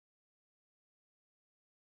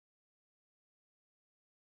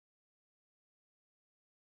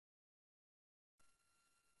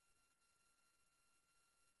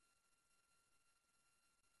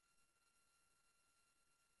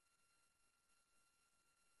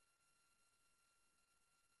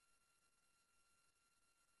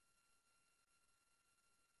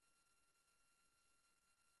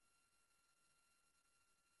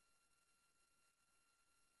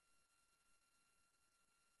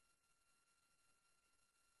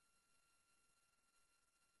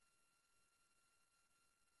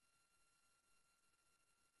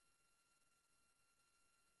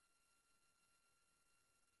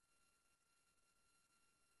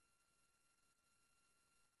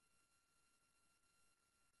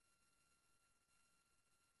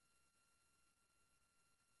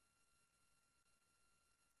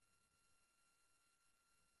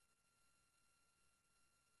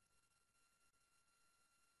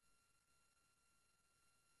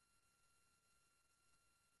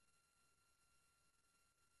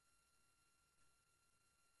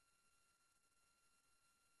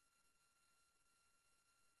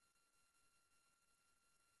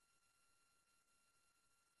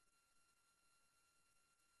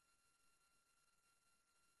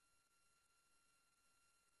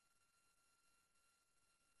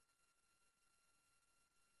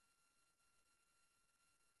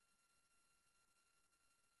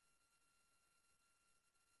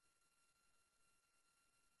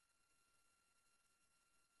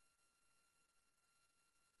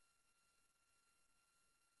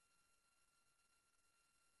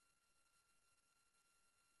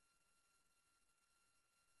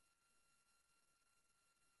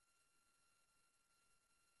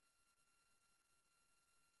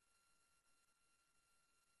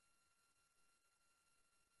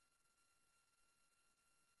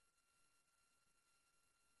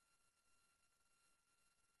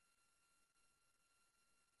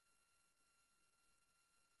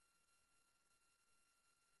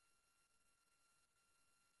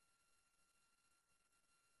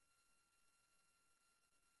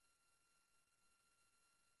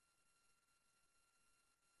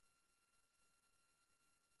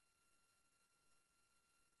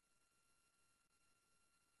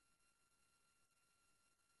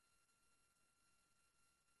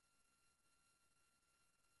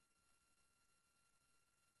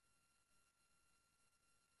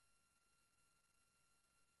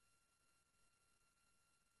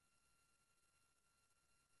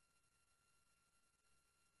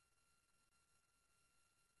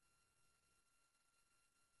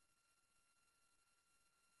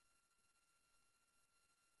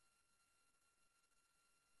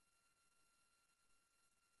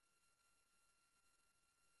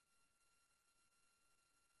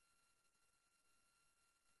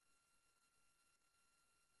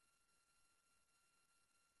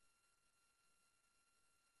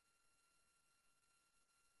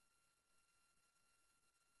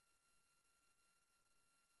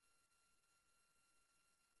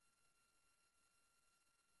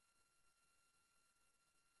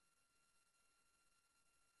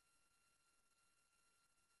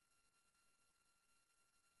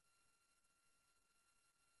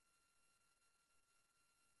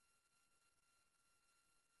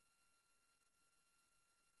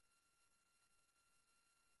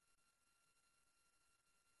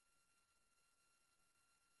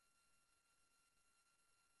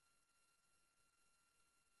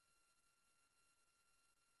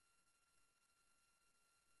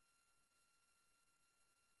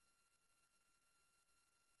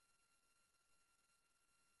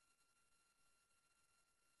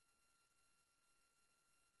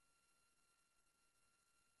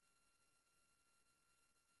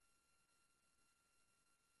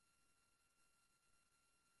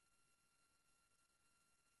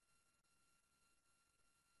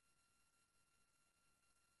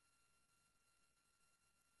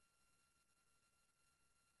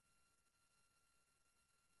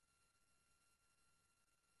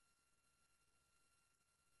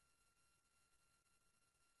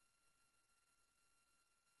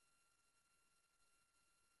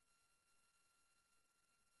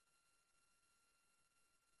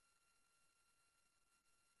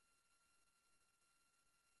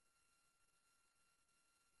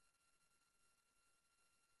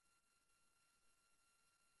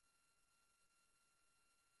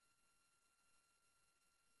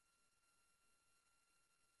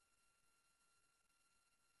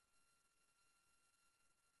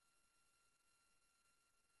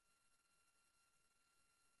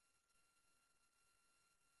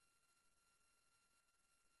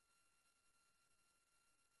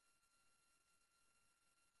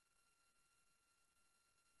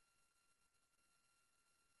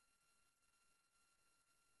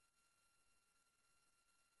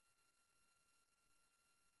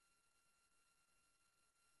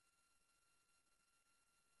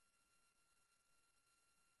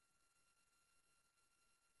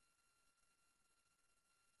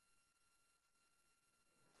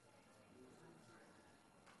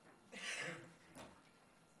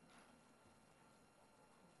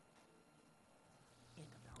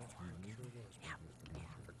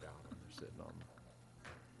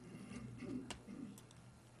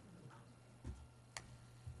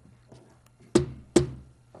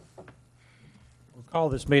Call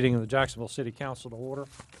this meeting of the Jacksonville City Council to order.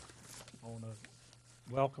 I want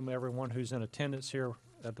to welcome everyone who's in attendance here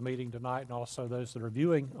at the meeting tonight and also those that are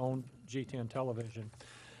viewing on G10 television.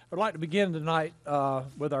 I'd like to begin tonight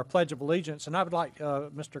with our Pledge of Allegiance, and I would like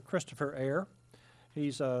Mr. Christopher Ayer.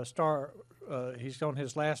 He's a star. He's on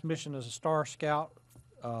his last mission as a Star Scout,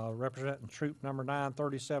 representing troop number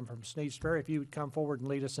 937 from Sneads Ferry. If you would come forward and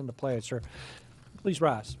lead us in the pledge, sir. Please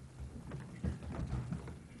rise.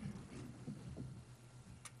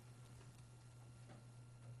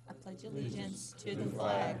 I pledge allegiance to the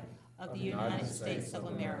flag of the United States of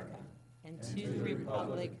America and to the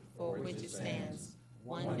republic for which it stands,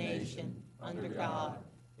 one nation, under God,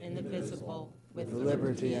 indivisible, with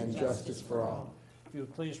liberty and justice for all. If you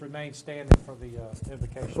would please remain standing for the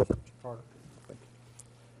invocation, Mr. Carter.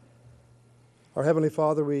 Our Heavenly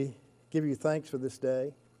Father, we give you thanks for this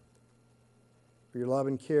day, for your love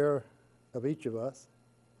and care of each of us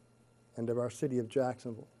and of our city of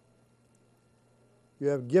Jacksonville. You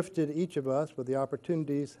have gifted each of us with the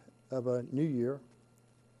opportunities of a new year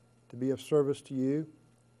to be of service to you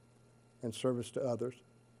and service to others.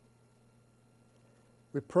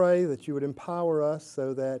 We pray that you would empower us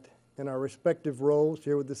so that in our respective roles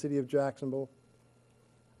here with the city of Jacksonville,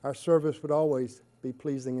 our service would always be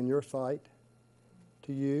pleasing in your sight,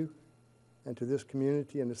 to you and to this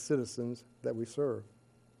community and the citizens that we serve.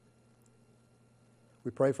 We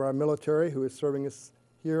pray for our military who is serving us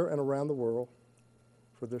here and around the world,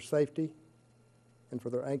 for their safety and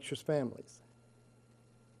for their anxious families.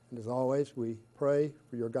 And as always, we pray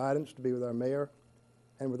for your guidance to be with our mayor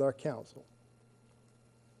and with our council.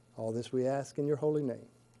 All this we ask in your holy name.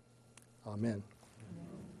 Amen.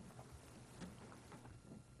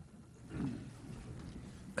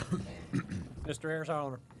 Mr. Ayers, I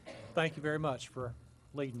want to thank you very much for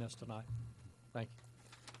leading us tonight. Thank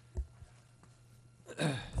you.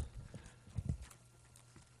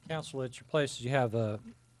 Council, at your places, you have a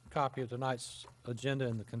copy of tonight's agenda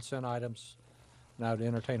and the consent items, and I would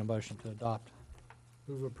entertain a motion to adopt.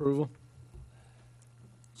 Move approval.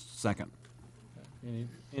 Second.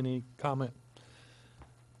 Any comment?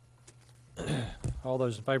 All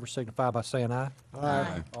those in favor signify by saying aye.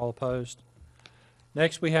 Aye. All opposed?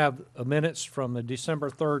 Next, we have minutes from the December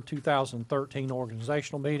 3rd, 2013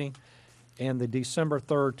 organizational meeting and the December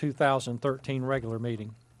 3rd, 2013 regular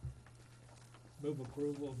meeting. Move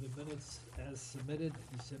approval of the minutes as submitted,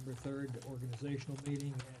 December 3rd organizational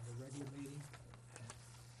meeting and the regular meeting.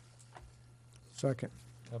 Second.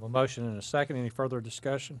 Have a motion and a second. Any further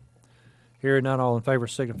discussion? Hearing none, all in favor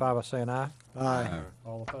signify by saying aye. Aye.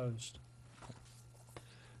 All opposed?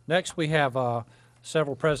 Next, we have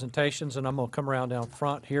several presentations, and I'm going to come around down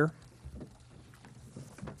front here.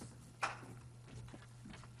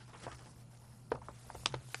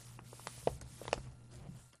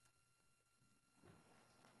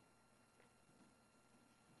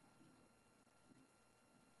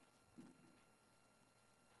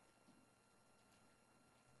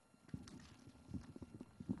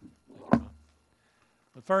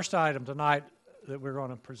 The first item tonight that we're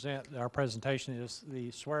going to present, our presentation, is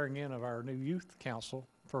the swearing in of our new youth council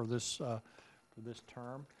for this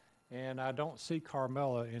term. And I don't see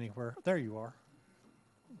Carmela anywhere. There you are.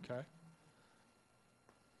 Okay.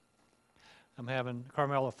 I'm having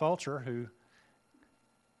Carmela Fulcher, who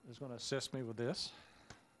is going to assist me with this.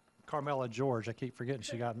 Carmela George, I keep forgetting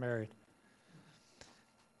she got married.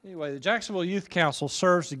 Anyway, the Jacksonville Youth Council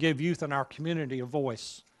serves to give youth in our community a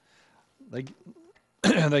voice.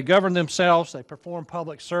 They govern themselves, they perform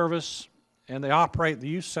public service, and they operate the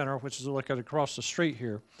youth center, which is located across the street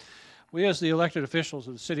here. We, as the elected officials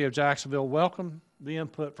of the city of Jacksonville, welcome the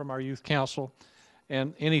input from our youth council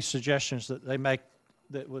and any suggestions that they make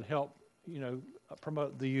that would help,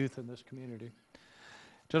 promote the youth in this community.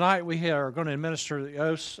 Tonight we are going to administer the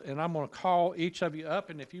oaths, and I'm going to call each of you up,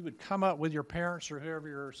 and if you would come up with your parents or whoever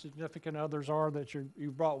your significant others are that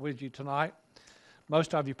you brought with you tonight.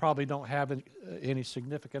 Most of you probably don't have any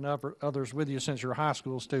significant others with you since you're high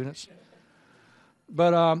school students.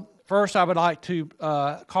 But first I would like to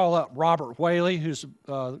call up Robert Whaley, who's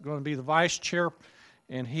going to be the vice chair,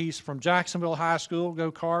 and he's from Jacksonville High School.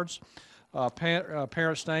 Go Cards.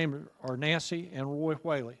 Parents' name are Nancy and Roy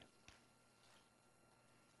Whaley.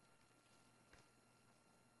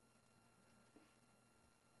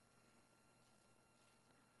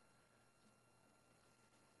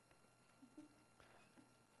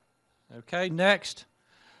 Okay, next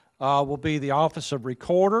will be the Office of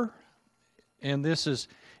Recorder, and this is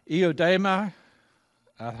Iodema,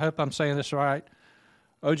 I hope I'm saying this right,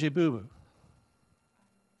 Ojibubu.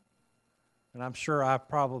 And I'm sure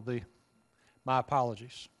my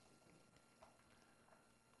apologies.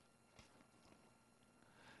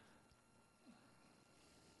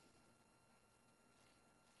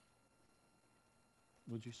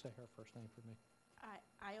 would you say her first name for me?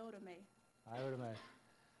 Iota May. Iota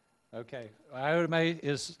May. Okay. Iota May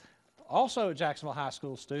is also a Jacksonville High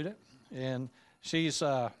School student, and she's,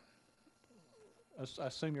 I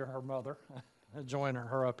assume you're her mother, joining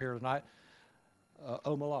her up here tonight.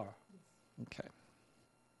 Omalara. Okay.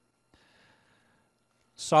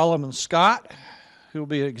 Solomon Scott, who will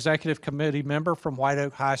be an executive committee member from White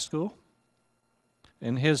Oak High School.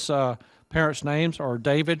 And his parents' names are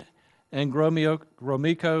David and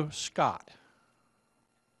Gromiko Scott.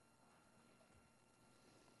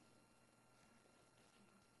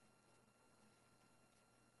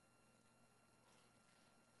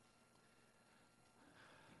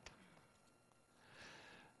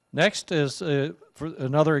 Next is for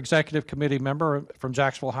another executive committee member from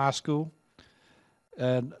Jacksonville High School,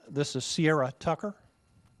 and this is Sierra Tucker.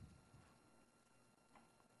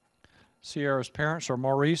 Sierra's parents are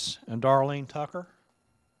Maurice and Darlene Tucker.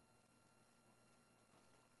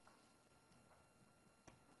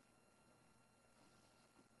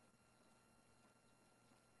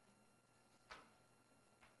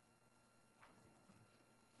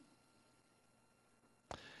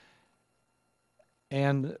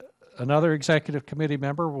 And another executive committee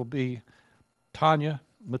member will be Tanya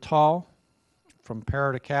Mittal from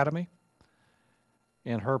Parrott Academy.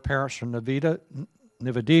 And her parents are Nivedita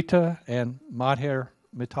and Madhir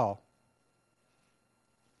Mittal.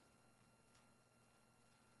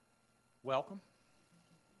 Welcome.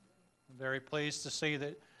 I'm very pleased to see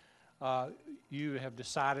that you have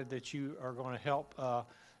decided that you are going to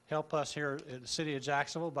help us here at the City of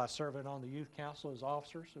Jacksonville by serving on the Youth Council as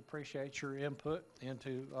officers. Appreciate your input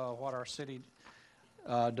into what our city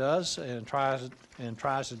does and tries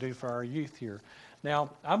to do for our youth here. Now,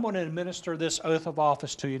 I'm going to administer this oath of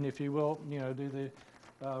office to you, and if you will, do the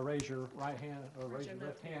raise your right hand or raise your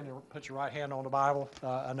left hand and put your right hand on the Bible.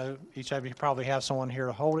 I know each of you probably have someone here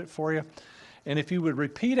to hold it for you. And if you would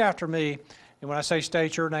repeat after me, and when I say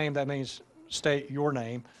state your name, that means state your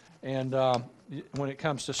name. And when it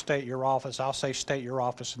comes to state your office, I'll say state your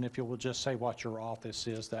office, and if you will just say what your office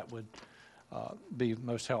is, that would be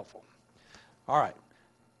most helpful. All right.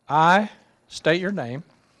 I state your name.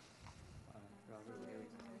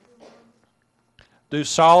 Do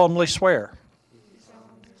solemnly swear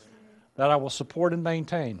that I will support and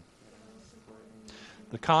maintain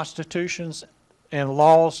the constitutions and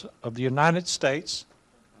laws of the United States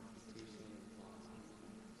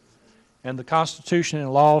and the Constitution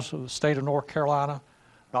and laws of the state of North Carolina,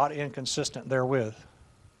 not inconsistent therewith.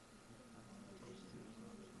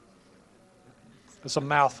 It's a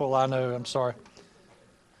mouthful, I know, I'm sorry.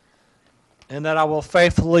 And that I will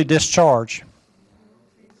faithfully discharge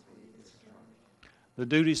the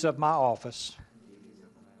duties of my office.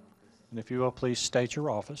 And if you will, please state your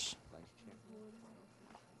office.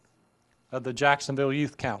 Of the Jacksonville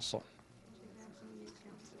Youth Council.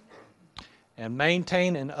 And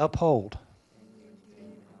maintain and uphold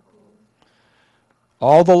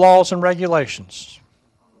all the laws and regulations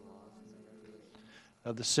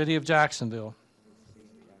of the City of Jacksonville.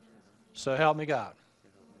 So help me God.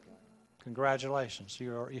 Congratulations.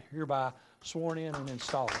 You are hereby sworn in and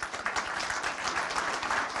installed.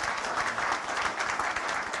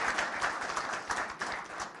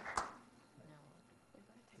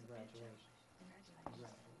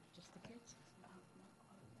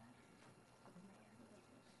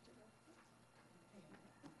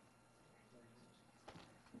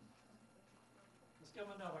 Let's give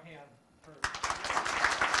him another hand.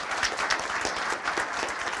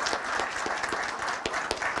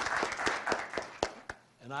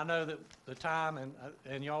 And I know that the time,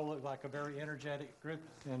 and y'all look like a very energetic group,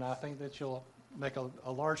 and I think that you'll make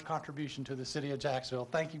a large contribution to the City of Jacksonville.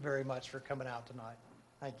 Thank you very much for coming out tonight.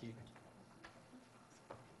 Thank you.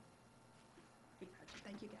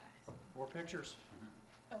 Thank you, guys. More pictures?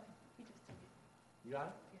 Oh, you just took it. You got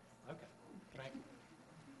it? Yes. Okay. Thank you.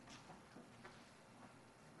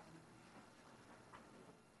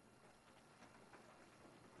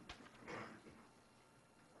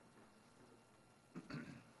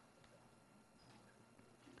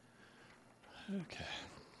 Okay.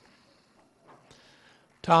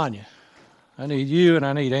 Tanya, I need you and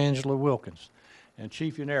I need Angela Wilkins. And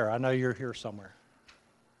Chief Unera, I know you're here somewhere.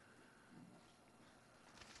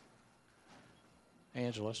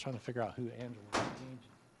 Angela, let's try to figure out who Angela is.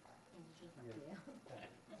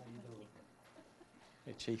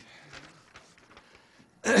 Hey, Chief.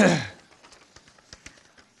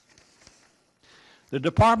 The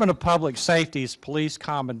Department of Public Safety's police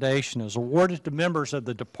commendation is awarded to members of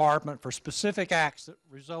the department for specific acts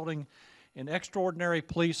resulting in extraordinary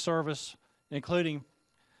police service, including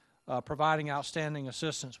providing outstanding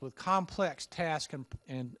assistance with complex tasks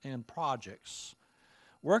and projects.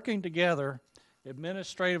 Working together,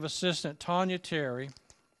 Administrative Assistant Tanya Terry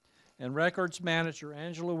and Records Manager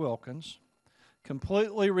Angela Wilkins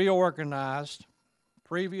completely reorganized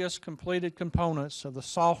previous completed components of the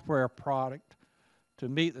software product to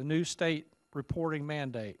meet the new state reporting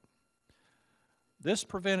mandate. This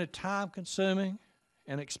prevented time-consuming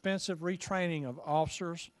and expensive retraining of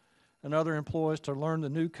officers and other employees to learn the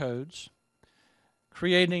new codes,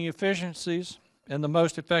 creating efficiencies and the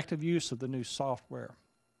most effective use of the new software.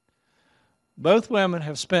 Both women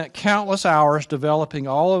have spent countless hours developing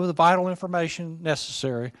all of the vital information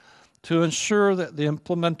necessary to ensure that the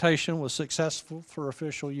implementation was successful for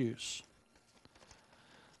official use.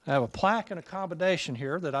 I have a plaque and accommodation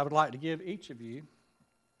here that I would like to give each of you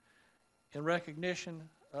in recognition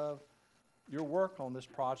of your work on this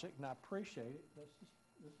project, and I appreciate it. This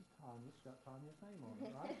is Tanya. It's got Tanya's name on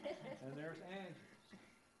it, right? And there's Angie's.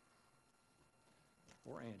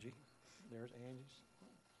 Or Angie. There's Angie's.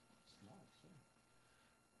 It's nice. Yeah.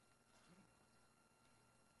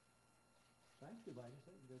 Thank you, ladies.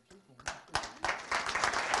 They're cheap ones.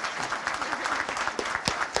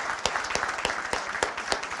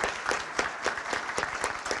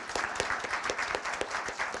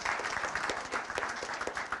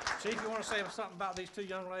 Chief, you want to say something about these two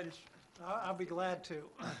young ladies? I'll be glad to.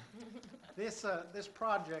 This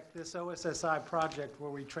project, this OSSI project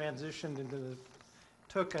where we transitioned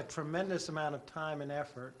took a tremendous amount of time and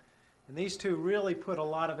effort. And these two really put a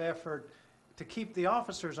lot of effort to keep the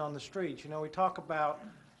officers on the streets. You know, we talk about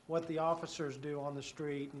what the officers do on the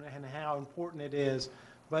street and how important it is,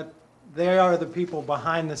 but they are the people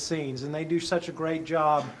behind the scenes, and they do such a great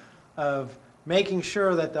job of making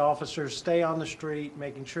sure that the officers stay on the street,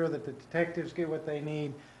 making sure that the detectives get what they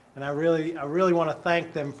need. And I really want to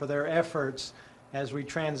thank them for their efforts as we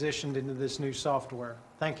transitioned into this new software.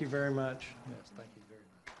 Thank you very much. Yes, thank you very much.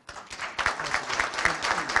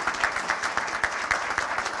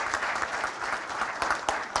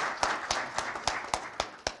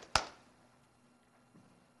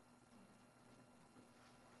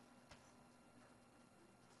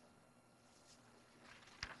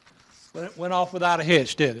 But it went off without a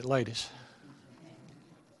hitch, did it, ladies?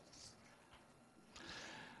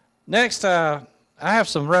 Next, I have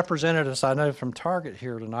some representatives I know from Target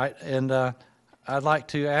here tonight, and I'd like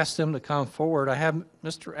to ask them to come forward. I have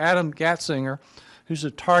Mr. Adam Gatzinger, who's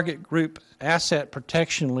a Target Group Asset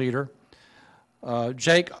Protection Leader.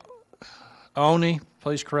 Jake Oni,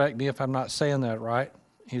 please correct me if I'm not saying that right.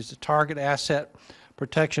 He's the Target Asset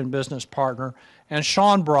Protection Business Partner. And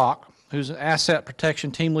Sean Brock, who's an Asset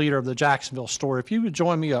Protection Team Leader of the Jacksonville store. If you would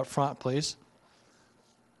join me up front, please.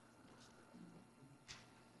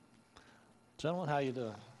 Gentlemen, how you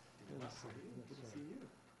doing? Good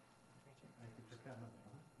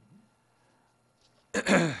to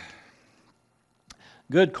see you.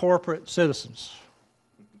 Good corporate citizens.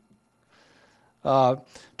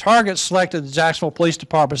 Target selected the Jacksonville Police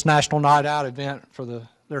Department's National Night Out event for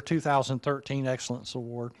their 2013 Excellence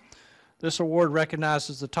Award. This award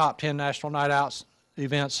recognizes the top 10 National Night Outs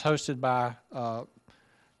events hosted by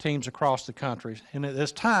teams across the country. And at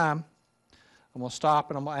this time, I'm going to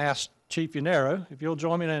stop and I'm going to ask Chief Yanero if you'll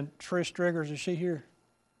join me. And Trish Driggers, is she here?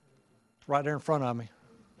 Right there in front of me.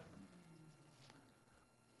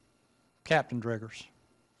 Captain Driggers.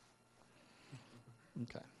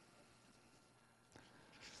 Okay.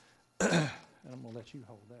 And I'm going to let you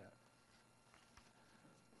hold that.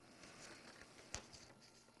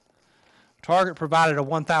 Target provided a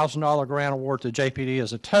 $1,000 grant award to JPD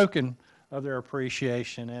as a token of their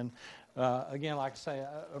appreciation. And again, like I say,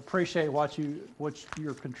 I appreciate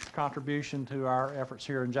your contribution to our efforts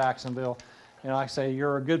here in Jacksonville. And like I say,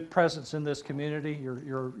 you're a good presence in this community.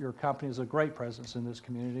 Your company is a great presence in this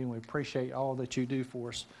community, and we appreciate all that you do for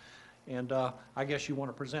us. And I guess you want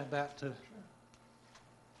to present that to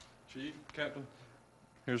Chief, Captain.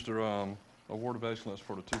 Here's the Award of Excellence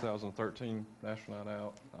for the 2013 National Night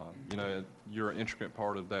Out. You know, you're an intricate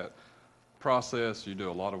part of that process. You do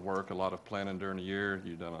a lot of work, a lot of planning during the year.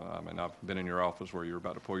 You've done, I mean, I've been in your office where you were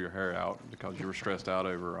about to pull your hair out because you were stressed out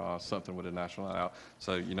over something with the National Night Out.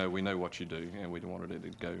 So, you know, we know what you do, and we wanted it to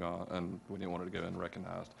go and we didn't want it to go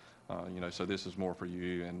unrecognized. You know, so this is more for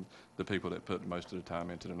you and the people that put most of the time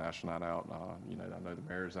into the National Night Out. You know, I know the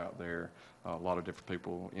mayor's out there. A lot of different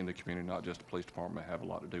people in the community, not just the police department, have a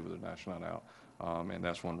lot to do with the National Night Out. And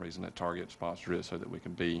that's one reason that Target sponsored it, so that we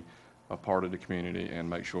can be a part of the community and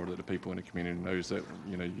make sure that the people in the community knows that,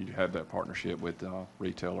 you know, you have that partnership with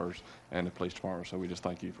retailers and the police department. So we just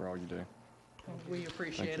thank you for all you do. We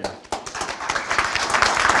appreciate Thank it. you.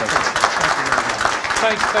 Thank you.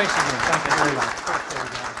 Thanks again. Thank you very much.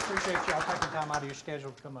 Appreciate y'all taking time out of your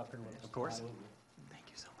schedule to come up here with us. Of course. Thank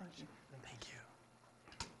you so much. Thank you.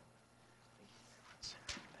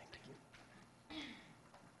 Thank you.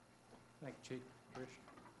 Thank you, Chief. Trish.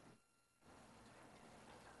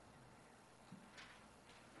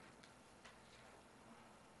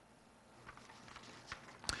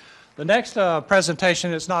 The next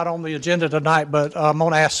presentation is not on the agenda tonight, but I'm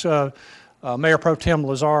going to ask Mayor Pro Tem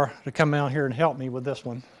Lazar to come down here and help me with this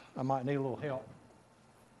one. I might need a little help.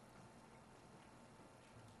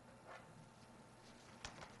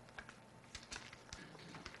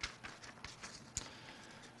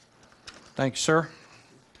 Thank you, sir.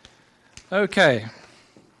 Okay.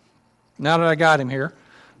 Now that I got him here,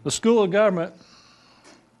 the School of Government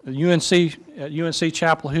at UNC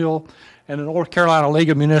Chapel Hill and the North Carolina League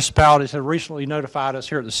of Municipalities have recently notified us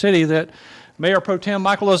here at the city that Mayor Pro Tem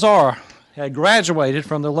Michael Lazar had graduated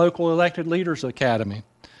from the local Elected Leaders Academy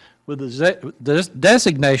with the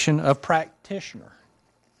designation of practitioner.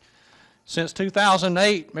 Since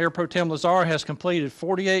 2008, Mayor Pro Tem Lazar has completed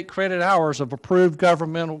 48 credit hours of approved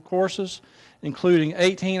governmental courses, including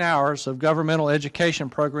 18 hours of governmental education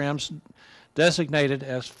programs designated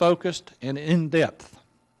as focused and in-depth.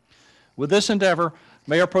 With this endeavor,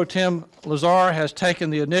 Mayor Pro Tem Lazar has taken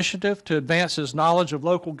the initiative to advance his knowledge of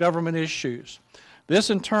local government issues. This,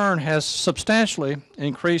 in turn, has substantially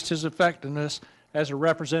increased his effectiveness as a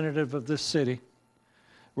representative of this city.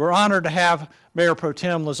 We're honored to have Mayor Pro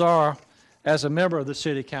Tem Lazar as a member of the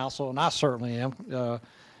City Council, and I certainly am.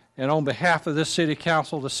 And on behalf of this City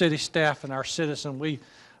Council, the city staff, and our citizens, we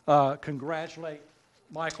congratulate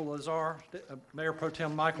Michael Lazar, Mayor Pro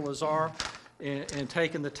Tem Michael Lazar, in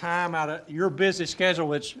taking the time out of your busy schedule,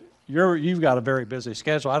 which you've got a very busy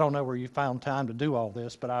schedule. I don't know where you found time to do all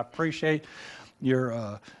this, but I appreciate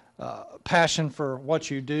your passion for what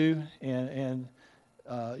you do, and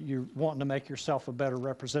you're wanting to make yourself a better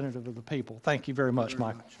representative of the people. Thank you very much,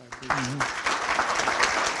 Michael.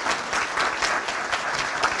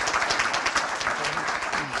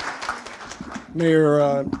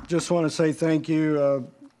 Mayor, just want to say thank you.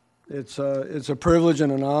 It's a privilege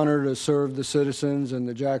and an honor to serve the citizens and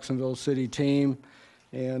the Jacksonville City team.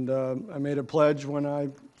 And I made a pledge when I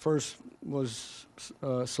first was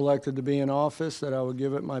selected to be in office that I would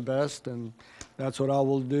give it my best, and that's what I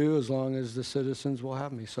will do as long as the citizens will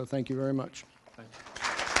have me. So thank you very much. Thank you.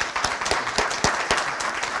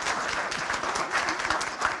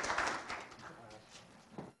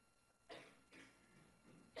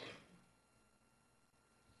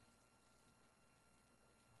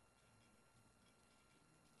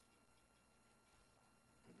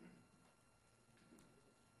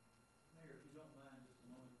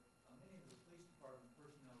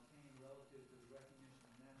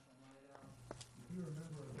 If you're a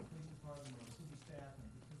member of the police department or city staff and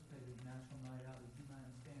participated in National Night Out, would you mind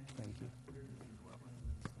standing? Thank you.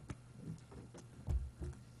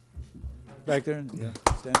 Back there? Yeah.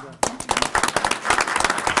 Stand up.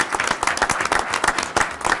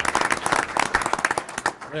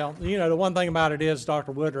 Well, you know, the one thing about it is,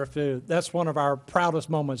 Dr. Woodruff, that's one of our proudest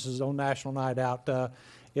moments is on National Night Out.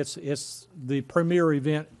 It's the premier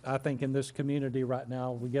event, I think, in this community right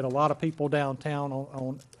now. We get a lot of people downtown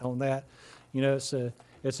on that. You know,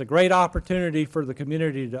 it's a great opportunity for the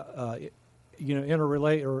community to, you know,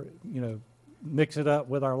 interrelate or, you know, mix it up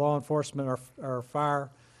with our law enforcement, our fire,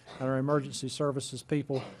 and our emergency services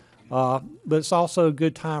people. But it's also a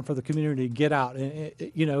good time for the community to get out and,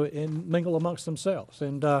 you know, and mingle amongst themselves.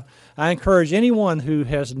 And I encourage anyone who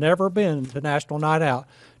has never been to National Night Out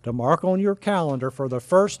to mark on your calendar for the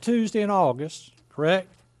first Tuesday in August, correct?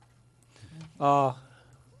 To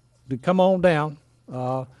come on down,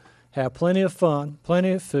 have plenty of fun,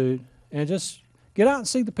 plenty of food, and just get out and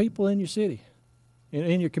see the people in your city,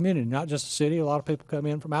 in your community, not just the city. A lot of people come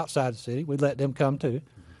in from outside the city. We let them come too.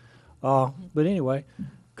 But anyway,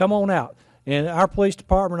 come on out. And our police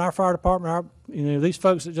department, our fire department, you know, these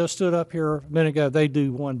folks that just stood up here a minute ago, they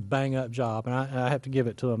do one bang-up job, and I have to give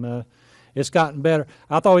it to them. It's gotten better.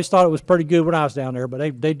 I always thought it was pretty good when I was down there,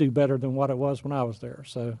 but they do better than what it was when I was there.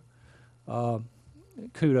 So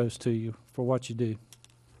kudos to you for what you do.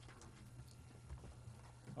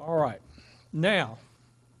 All right. Now,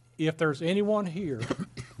 if there's anyone here,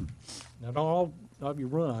 now don't all of you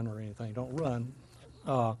run or anything. Don't run.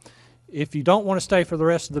 If you don't want to stay for the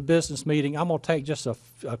rest of the business meeting, I'm going to take just a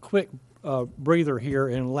quick breather here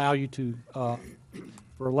and allow you to,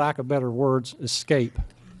 for lack of better words, escape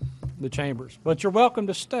the chambers. But you're welcome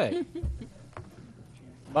to stay.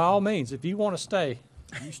 By all means, if you want to stay,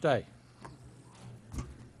 you stay.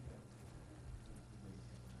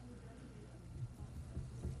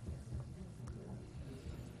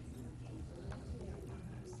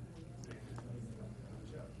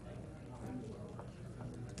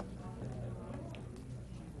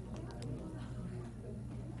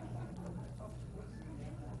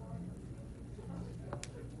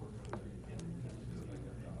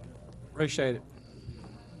 Appreciate it.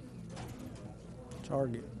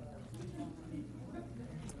 Target.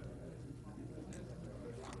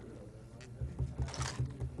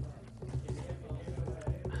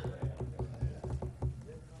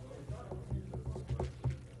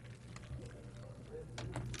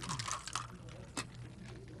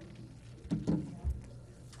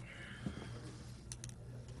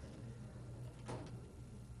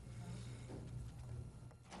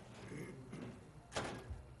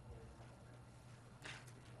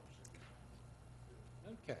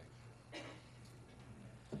 Okay.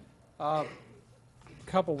 A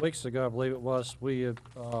couple weeks ago, I believe it was, we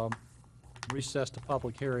recessed a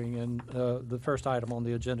public hearing, and the first item on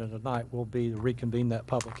the agenda tonight will be to reconvene that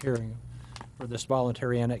public hearing for this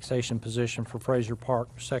voluntary annexation position for Fraser Park,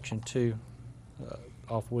 Section 2,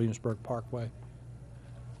 off Williamsburg Parkway.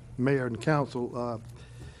 Mayor and council,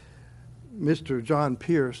 Mr. John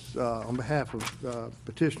Pierce, on behalf of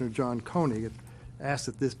petitioner John Koenig, asked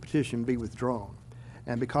that this petition be withdrawn.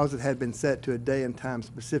 And because it had been set to a day and time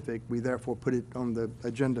specific, we therefore put it on the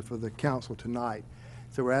agenda for the council tonight.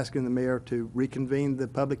 So we're asking the mayor to reconvene the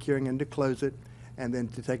public hearing and to close it, and then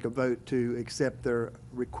to take a vote to accept their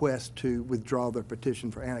request to withdraw their petition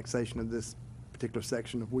for annexation of this particular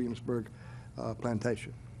section of Williamsburg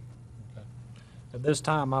Plantation. At this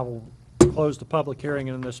time, I will close the public hearing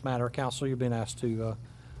in this matter. Council, you've been asked to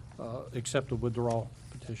accept the withdrawal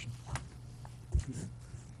petition.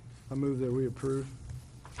 I move that we approve.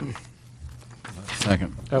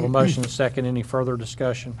 Second. Have a motion and a second. Any further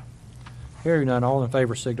discussion? Hearing none, all in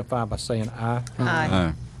favor signify by saying aye.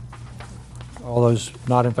 Aye. All those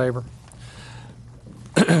not in favor?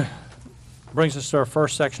 Brings us to our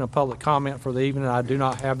first section of public comment for the evening. I do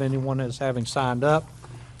not have anyone as having signed up.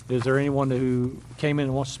 Is there anyone who came in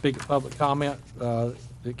and wants to speak at public comment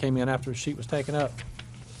that came in after the sheet was taken up?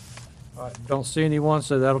 All right, don't see anyone,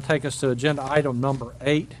 so that'll take us to agenda item number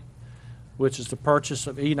 8, which is the purchase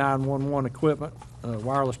of E911 equipment,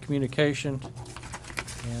 wireless communication.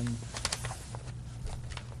 And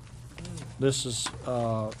this is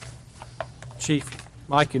Chief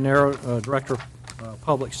Mike Unero, Director of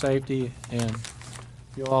Public Safety, and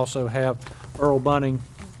you'll also have Earl Bunning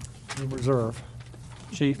in reserve.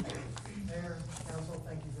 Chief? Mayor, council,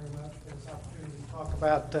 thank you very much for this opportunity to talk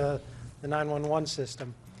about the 911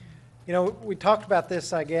 system. You know, we talked about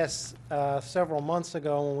this, I guess, several months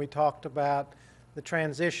ago when we talked about the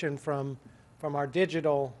transition from our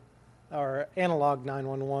digital, our analog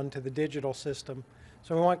 911 to the digital system.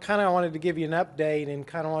 So we wanted to give you an update and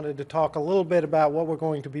kind of wanted to talk a little bit about what we're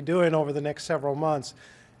going to be doing over the next several months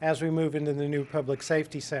as we move into the new Public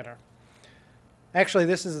Safety Center. Actually,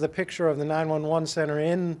 this is the picture of the 911 center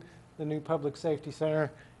in the new Public Safety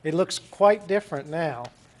Center. It looks quite different now.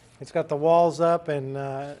 It's got the walls up, and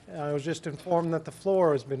I was just informed that the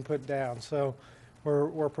floor has been put down. So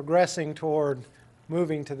we're progressing toward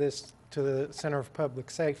moving to the Center of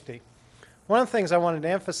Public Safety. One of the things I wanted to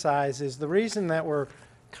emphasize is the reason that we're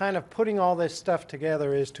kind of putting all this stuff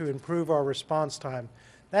together is to improve our response time.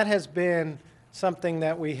 That has been something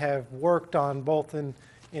that we have worked on both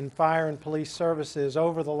in fire and police services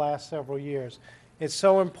over the last several years. It's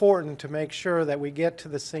so important to make sure that we get to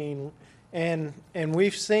the scene, and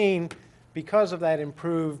we've seen, because of that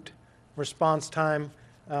improved response time,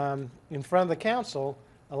 in front of the council,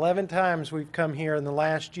 11 times we've come here in the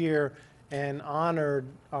last year and honored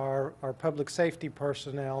our public safety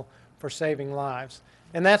personnel for saving lives.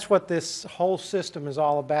 And that's what this whole system is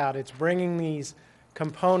all about. It's bringing these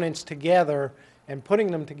components together and putting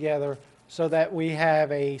them together so that we have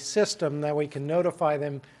a system that we can notify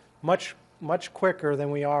them much quicker than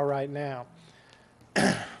we are right now.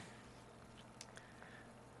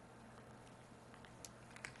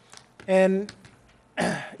 And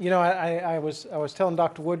you know, I was telling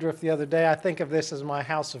Dr. Woodruff the other day, I think of this as my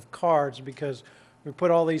house of cards, because we put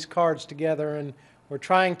all these cards together and we're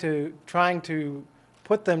trying to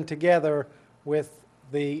put them together with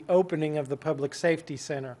the opening of the Public Safety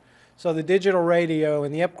Center. So the digital radio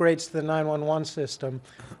and the upgrades to the 911 system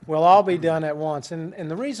will all be done at once. And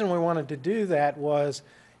the reason we wanted to do that was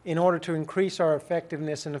in order to increase our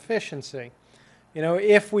effectiveness and efficiency. You know,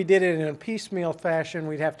 if we did it in a piecemeal fashion,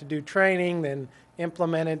 we'd have to do training, then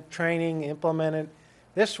implement it, training, implement it.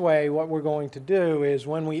 This way, what we're going to do is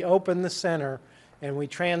when we open the center and we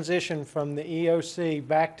transition from the EOC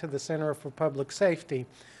back to the Center for Public Safety,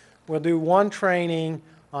 we'll do one training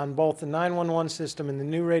on both the 911 system and the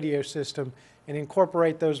new radio system and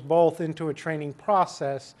incorporate those both into a training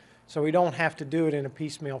process so we don't have to do it in a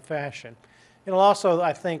piecemeal fashion. It'll also,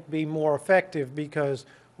 I think, be more effective because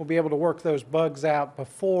we'll be able to work those bugs out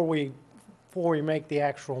before we make the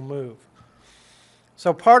actual move.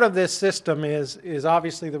 So part of this system is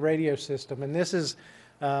obviously the radio system, and this is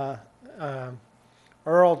Earl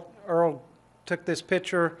took this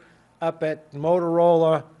picture up at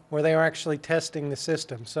Motorola where they are actually testing the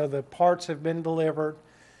system. So the parts have been delivered,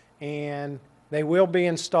 and they will be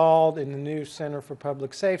installed in the new Center for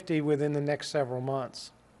Public Safety within the next several months.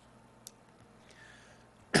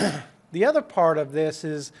 The other part of this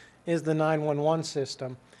is the 911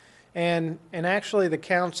 system. And actually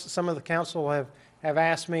some of the council have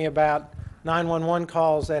asked me about 911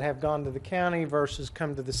 calls that have gone to the county versus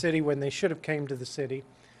come to the city when they should have came to the city.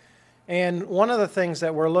 And one of the things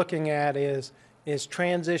that we're looking at is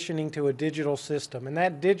transitioning to a digital system. And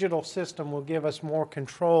that digital system will give us more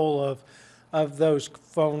control of those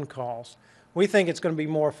phone calls. We think it's going to be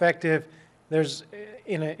more effective. There's,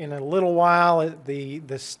 in a little while,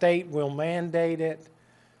 the state will mandate it.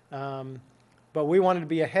 But we wanted to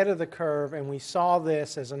be ahead of the curve, and we saw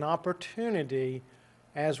this as an opportunity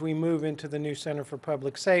as we move into the new Center for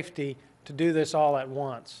Public Safety to do this all at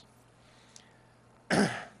once.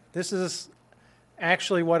 This is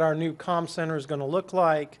actually what our new comm center is going to look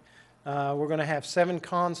like. We're going to have 7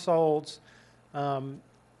 consoles.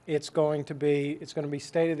 It's going to be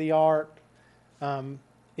state of the art.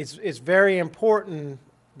 It's very important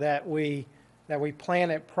that we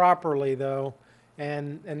plan it properly, though,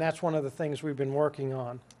 and that's one of the things we've been working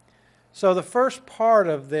on. So the first part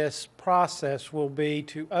of this process will be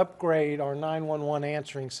to upgrade our 911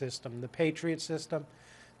 answering system, the Patriot system.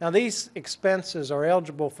 Now, these expenses are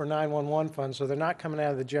eligible for 911 funds, so they're not coming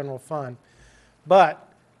out of the general fund. But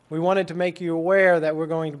we wanted to make you aware that we're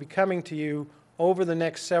going to be coming to you over the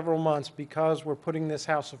next several months, because we're putting this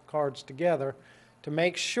house of cards together, to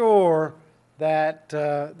make sure that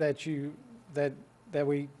that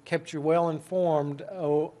we kept you well informed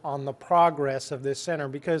on the progress of this center,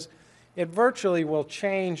 because it virtually will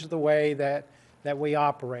change the way that we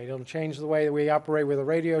operate. It'll change the way that we operate with a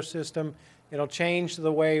radio system. It'll change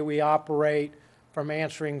the way we operate from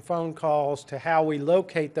answering phone calls to how we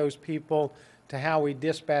locate those people to how we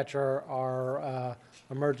dispatch our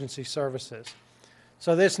emergency services.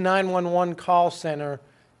 So this 911 call center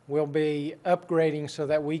will be upgrading so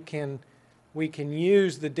that we can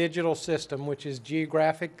use the digital system, which is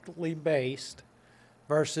geographically based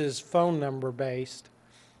versus phone number based,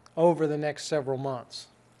 over the next several months.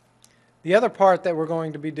 The other part that we're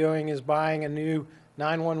going to be doing is buying a new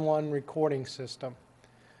 911 recording system.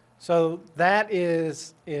 So that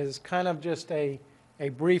is kind of just a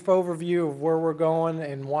brief overview of where we're going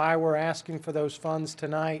and why we're asking for those funds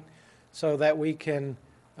tonight, so that we can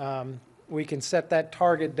set that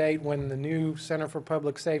target date when the new Center for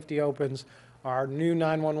Public Safety opens. Our new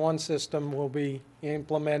 911 system will be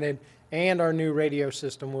implemented, and our new radio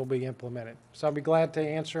system will be implemented. So I'll be glad to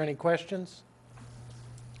answer any questions.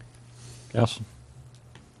 Yes.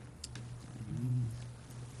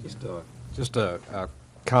 Just a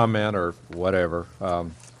comment or whatever.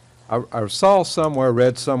 I saw somewhere,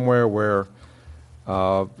 read somewhere where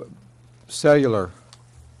cellular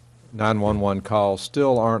 911 calls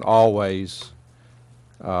still aren't always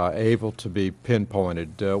able to be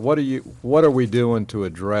pinpointed. What are we doing to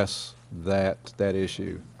address that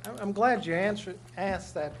issue? I'm glad you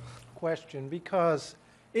asked that question, because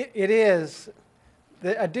it is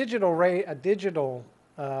a digital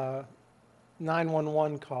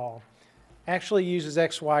 911 call actually uses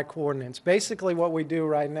XY coordinates. Basically what we do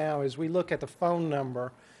right now is we look at the phone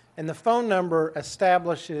number, and the phone number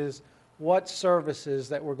establishes what services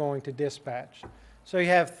that we're going to dispatch. So you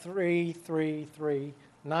have 333,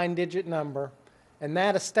 9-digit number, and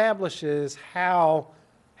that establishes how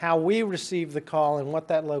we receive the call and what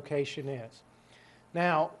that location is.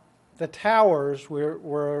 Now, the towers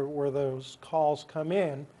where those calls come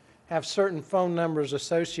in have certain phone numbers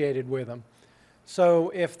associated with them.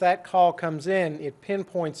 So if that call comes in, it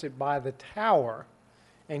pinpoints it by the tower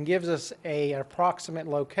and gives us an approximate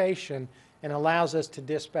location and allows us to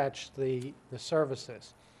dispatch the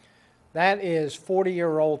services. That is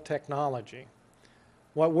 40-year-old technology.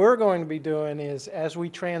 What we're going to be doing is, as we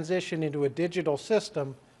transition into a digital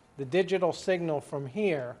system, the digital signal from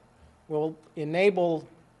here will enable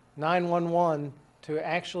 911 to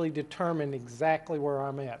actually determine exactly where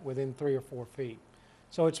I'm at within 3 or 4 feet.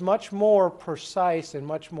 So it's much more precise and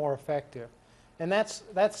much more effective. And that's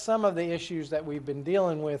some of the issues that we've been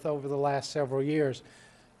dealing with over the last several years.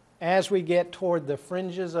 As we get toward the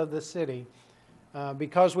fringes of the city,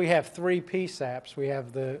 because we have 3 PSAPs, we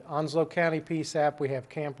have the Onslow County PSAP, we have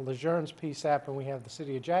Camp Lejeune PSAP, and we have the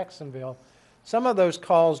City of Jacksonville, some of those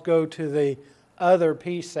calls go to the other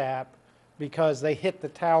PSAP because they hit the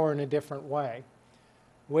tower in a different way.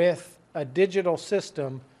 With a digital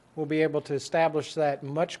system, we'll be able to establish that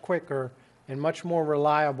much quicker and much more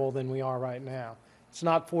reliable than we are right now. It's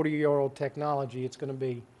not 40-year-old technology. It's going to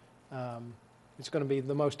be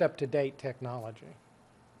the most up-to-date technology.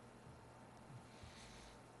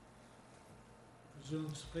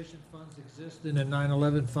 Presume sufficient funds exist in a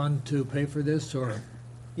 9/11 fund to pay for this, or?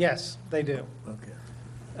 Yes, they do. Okay.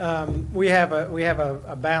 We have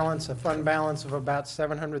a balance, a fund balance of about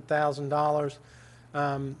 $700,000.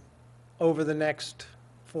 Over the next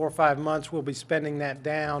 4 or 5 months, we'll be spending that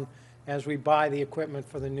down as we buy the equipment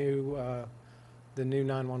for the new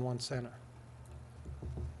 911 center.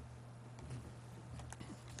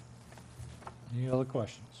 Any other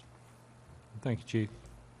questions? Thank you, Chief.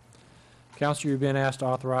 Council, you've been asked to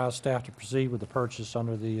authorize staff to proceed with the purchase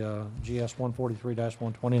under the GS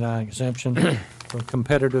 143-129 exemption from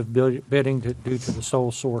competitive bidding due to the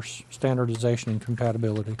sole source standardization and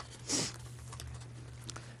compatibility.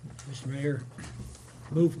 Mr. Mayor,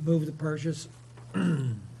 move the purchase.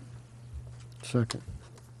 Second.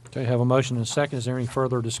 Okay, have a motion and a second. Is there any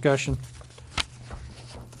further discussion?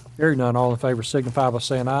 Hearing none, all in favor signify by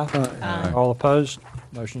saying aye. Aye. All opposed,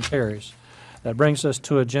 motion carries. That brings us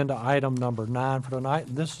to agenda item number 9 for tonight.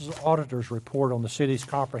 And this is the auditor's report on the city's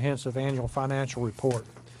comprehensive annual financial report.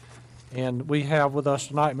 And we have with us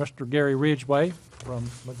tonight Mr. Gary Ridgway from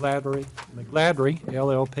McGladrey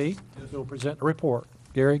LLP, who will present the report.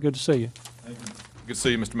 Gary, good to see you. Good to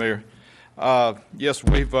see you, Mr. Mayor. Yes,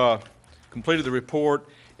 we've completed the report,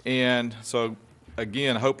 and so,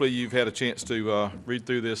 again, hopefully you've had a chance to read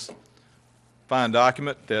through this fine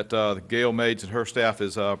document that Gail Mades and her staff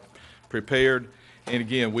has prepared. And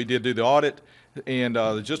again, we did do the audit, and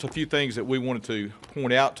just a few things that we wanted to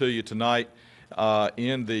point out to you tonight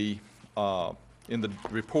in the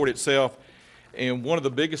report itself. And one of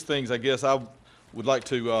the biggest things I guess I would like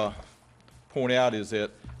to point out is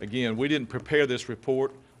that, again, we didn't prepare this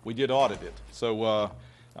report, we did audit it. So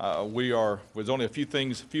there's only a few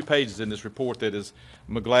pages in this report that is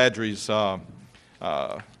McGladrey's,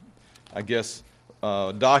 I guess,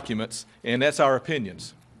 documents, and that's our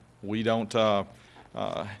opinions. We don't take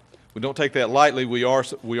that lightly. We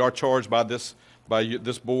are charged by this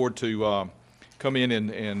board to come in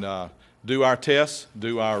and do our tests,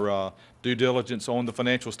 do our due diligence on the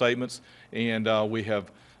financial statements, and we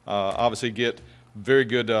have obviously get very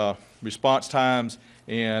good response times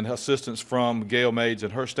and assistance from Gail Mades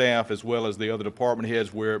and her staff, as well as the other department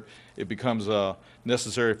heads where it becomes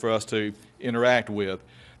necessary for us to interact with.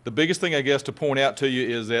 The biggest thing, I guess, to point out to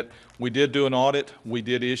you is that we did do an audit. We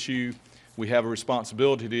have a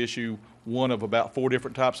responsibility to issue one of about 4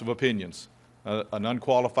 different types of opinions. An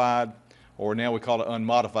unqualified, or now we call it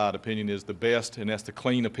unmodified opinion, is the best, and that's the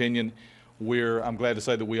clean opinion. I'm glad to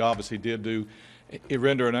say that we obviously did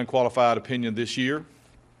render an unqualified opinion this year.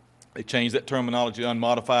 They changed that terminology,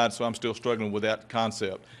 unmodified, so I'm still struggling with that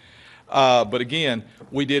concept. But again,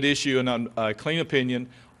 we did issue a clean opinion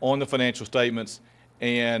on the financial statements,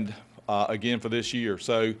 and again for this year.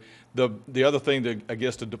 So the other thing that I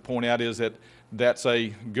guess to point out is that that's a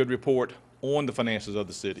good report on the finances of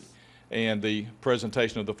the city and the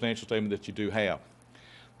presentation of the financial statement that you do have.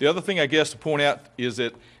 The other thing I guess to point out is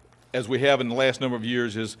that, as we have in the last number of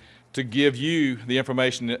years, is to give you the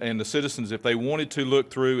information and the citizens, if they wanted to look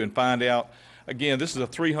through and find out. Again, this is a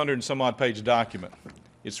 300 and some odd page document.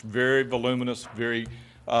 It's very voluminous, very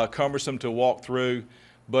cumbersome to walk through.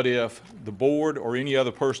 But if the board or any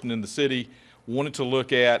other person in the city wanted to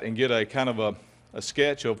look at and get a kind of a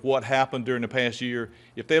sketch of what happened during the past year,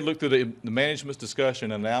 if they look through the management's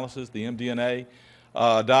discussion analysis, the MD&A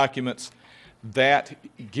documents, that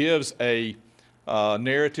gives a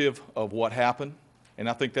narrative of what happened. And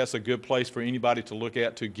I think that's a good place for anybody to look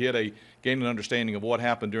at to gain an understanding of what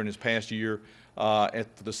happened during this past year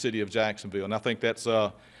at the city of Jacksonville. And I think that's,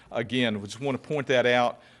 again, we just want to point that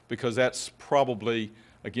out because that's probably,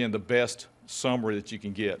 again, the best summary that you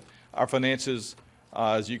can get. Our finances,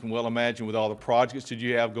 as you can well imagine, with all the projects that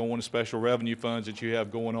you have going, special revenue funds that you have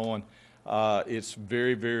going on, it's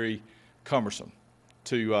very, very cumbersome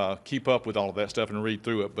to keep up with all of that stuff and read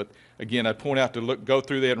through it. But again, I point out to go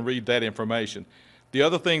through that and read that information. The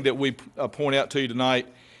other thing that we point out to you tonight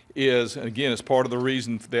is, again, as part of the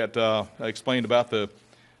reason that I explained about the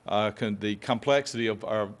complexity of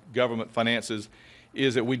our government finances,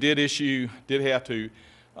 is that we did have to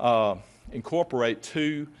incorporate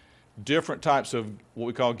 2 different types of what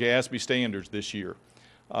we call GASB standards this year.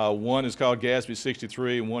 One is called GASB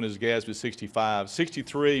 63 and one is GASB 65.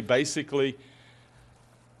 63 basically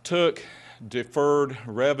took deferred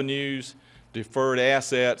revenues, deferred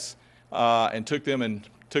assets, and took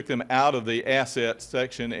them out of the assets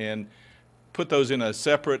section and put those in a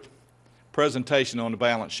separate presentation on the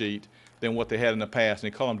balance sheet than what they had in the past.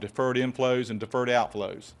 And they call them deferred inflows and deferred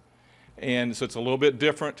outflows. And so it's a little bit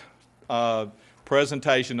different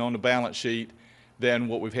presentation on the balance sheet than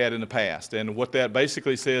what we've had in the past. And what that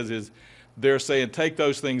basically says is they're saying take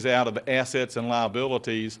those things out of assets and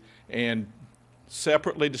liabilities and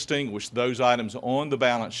separately distinguish those items on the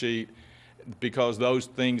balance sheet, because those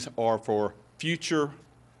things are for future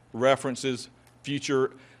references,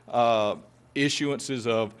 future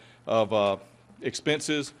issuances of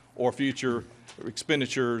expenses, or future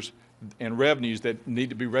expenditures and revenues that need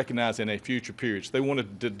to be recognized in a future period. So they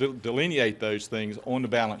want to delineate those things on the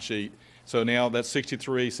balance sheet. So now that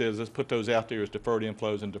 63 says let's put those out there as deferred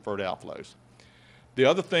inflows and deferred outflows. The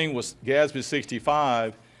other thing was GASB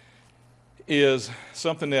 65 is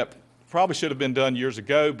something that probably should have been done years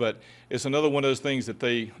ago, but it's another one of those things that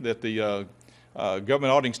the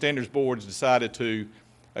Government Auditing Standards Board has decided to,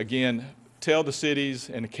 again, tell the cities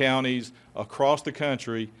and the counties across the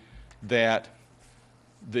country that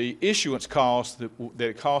the issuance costs that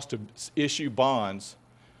it costs to issue bonds,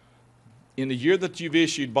 in the year that you've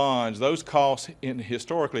issued bonds, those costs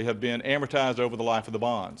historically have been amortized over the life of the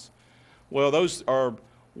bonds. Well, those are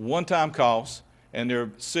one-time costs, and they're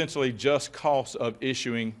essentially just costs of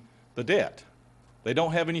issuing the debt. They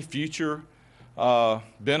don't have any future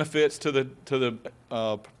benefits to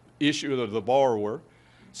the issuer or the borrower.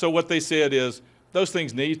 So what they said is those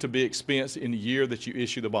things need to be expensed in the year that you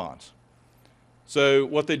issue the bonds. So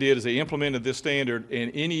what they did is they implemented this standard,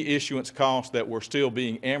 and any issuance costs that were still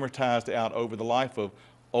being amortized out over the life of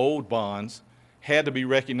old bonds had to be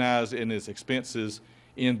recognized in as expenses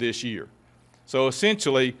in this year. So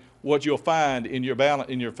essentially, what you'll find in your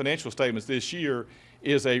financial statements this year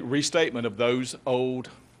is a restatement of those old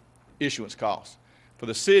issuance costs. For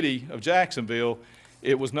the city of Jacksonville,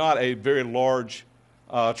 it was not a very large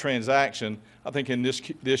transaction. I think in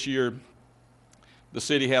this year, the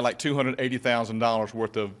city had like $280,000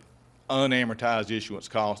 worth of unamortized issuance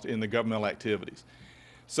costs in the governmental activities.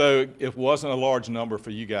 So it wasn't a large number for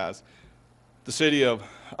you guys. The city of,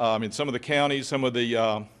 some of the counties, some of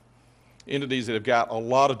the entities that have got a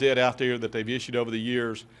lot of debt out there that they've issued over the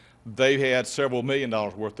years, they've had several $1 million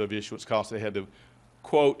worth of issuance costs. They had to,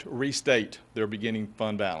 quote, restate their beginning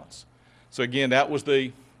fund balance. So again, that was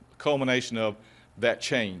the culmination of that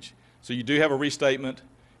change. So you do have a restatement.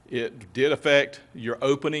 It did affect your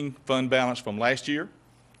opening fund balance from last year,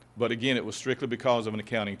 but again, it was strictly because of an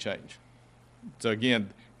accounting change. So again,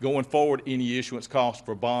 going forward, any issuance costs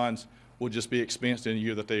for bonds will just be expensed in the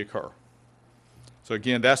year that they occur. So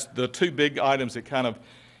again, that's the two big items that kind of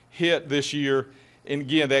hit this year. And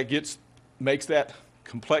again, that makes that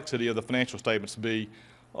complexity of the financial statements be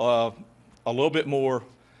a little bit more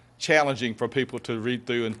challenging for people to read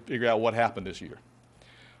through and figure out what happened this year.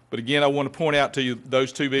 But again, I want to point out to you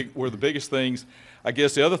those two were the biggest things. I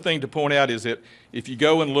guess the other thing to point out is that if you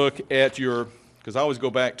go and look at because I always go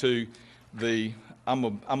back to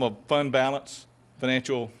I'm a fund balance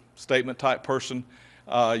financial statement type person.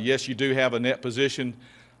 Yes, you do have a net position,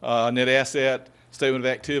 net asset, statement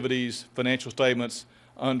of activities, financial statements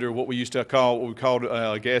under what we called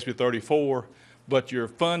GASB 34, but your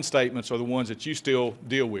fund statements are the ones that you still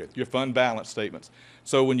deal with, your fund balance statements.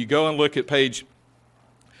 So when you go and look at page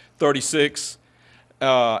 36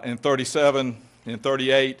 and 37 and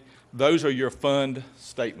 38, those are your fund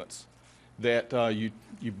statements that you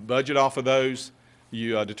budget off of those.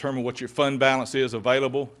 You determine what your fund balance is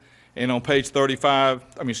available. And on page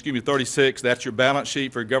 36, that's your balance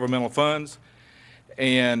sheet for governmental funds.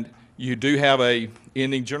 And you do have a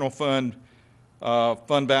ending general fund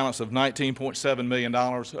balance of $19.7 million,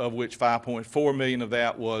 of which $5.4 million of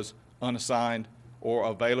that was unassigned or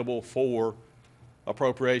available for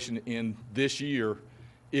appropriation in this year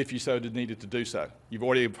if you so needed to do so. You've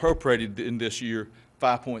already appropriated in this year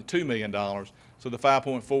 $5.2 million, so the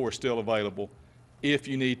 5.4 is still available if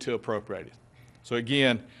you need to appropriate it. So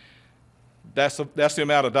again, that's the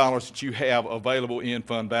amount of dollars that you have available in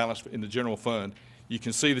fund balance in the general fund. You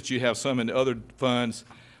can see that you have some in other funds,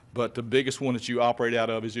 but the biggest one that you operate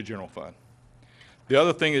out of is your general fund. The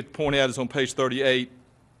other thing to point out is on page 38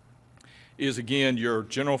 is, again, your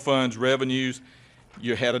general fund's revenues.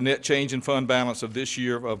 You had a net change in fund balance of this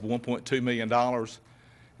year of $1.2 million.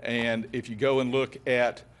 And if you go and look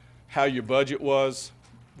at how your budget was,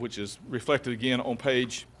 which is reflected again on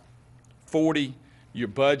page 40, your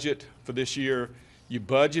budget for this year, you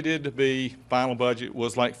budgeted to be, final budget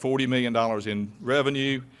was like $40 million in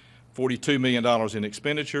revenue, $42 million in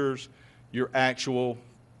expenditures. Your actual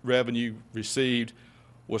revenue received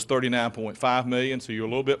was $39.5 million, so you're a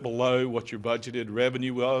little bit below what your budgeted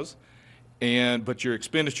revenue was. But your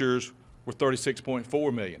expenditures were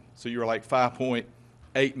 $36.4 million. So you're like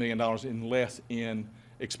 $5.8 million in less in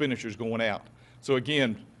expenditures going out. So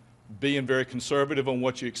again, being very conservative on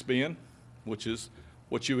what you expend, which is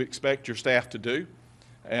what you expect your staff to do,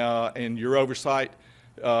 and your oversight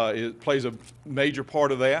it plays a major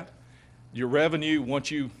part of that. Your revenue,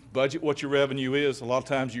 once you budget what your revenue is, a lot of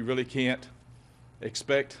times you really can't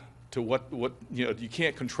expect to what you know, you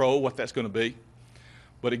can't control what that's going to be.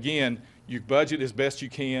 But again, you budget as best you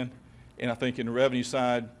can, and I think in the revenue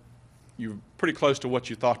side, you're pretty close to what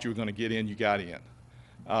you thought you were going to get in, you got in.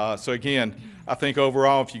 So again, I think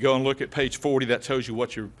overall, if you go and look at page 40, that tells you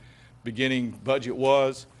what your beginning budget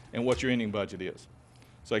was and what your ending budget is.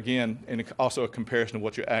 So again, and also a comparison of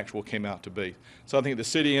what your actual came out to be. So I think the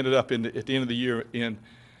city ended up at the end of the year in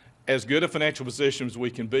as good a financial position as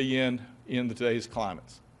we can be in today's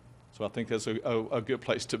climates. So I think that's a good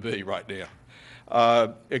place to be right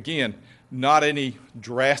now. Again, not any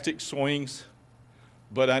drastic swings,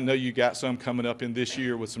 but I know you got some coming up in this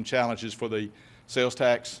year with some challenges for the sales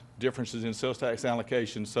tax, differences in sales tax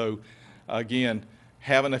allocation. So again,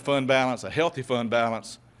 having a fund balance, a healthy fund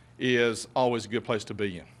balance, is always a good place to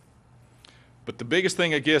be in. But the biggest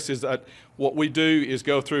thing, I guess, is that what we do is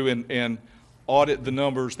go through and audit the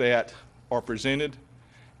numbers that are presented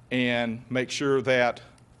and make sure that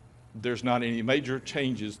there's not any major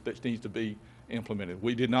changes that need to be implemented.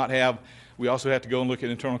 We also have to go and look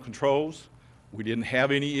at internal controls. We didn't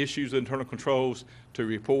have any issues with internal controls to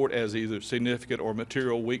report as either significant or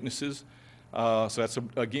material weaknesses. So that's,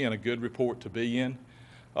 again, a good report to be in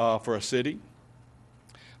for a city.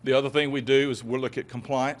 The other thing we do is we'll look at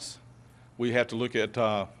compliance. We have to look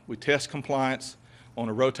at, we test compliance on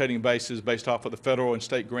a rotating basis based off of the federal and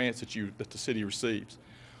state grants that the city receives.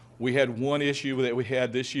 We had one issue that we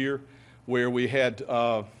had this year where we had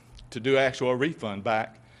to do a refund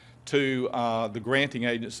back to the granting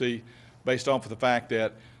agency based off of the fact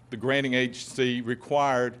that the granting agency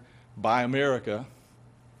required Buy America,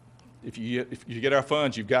 if you get our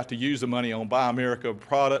funds, you've got to use the money on Buy America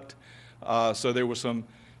product. So there were some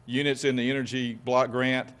units in the energy block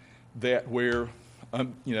grant that were,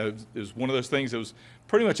 you know, it was one of those things that was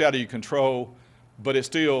pretty much out of your control, but it's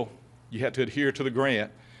still, you had to adhere to the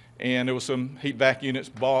grant. And there was some heat vac units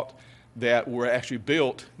bought that were actually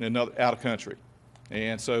built in another, out of country.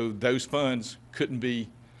 And so those funds couldn't be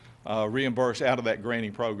reimbursed out of that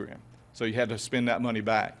granting program. So you had to spend that money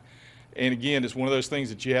back. And again, it's one of those things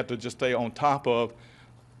that you have to just stay on top of.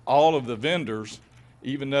 All of the vendors,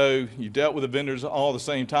 even though you dealt with the vendors all the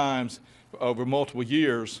same times over multiple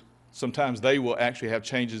years, sometimes they will actually have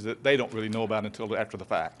changes that they don't really know about until after the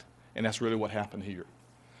fact. And that's really what happened here.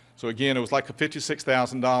 So again, it was like a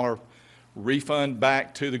 $56,000 refund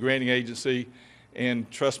back to the granting agency. And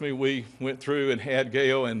trust me, we went through and had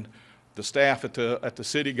Gail and the staff at the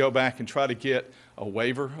city go back and try to get a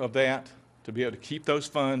waiver of that to be able to keep those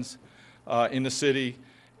funds in the city.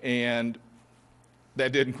 And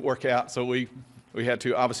that didn't work out. So we had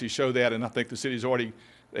to obviously show that, and I think the city's already,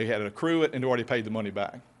 they had to accrue it and already paid the money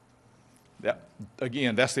back. That,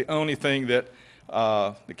 again, that's the only thing that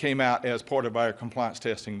came out as part of our compliance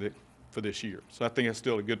testing for this year. So I think it's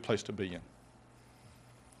still a good place to be in.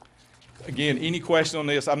 Again, any question on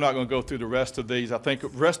this? I'm not going to go through the rest of these. I think the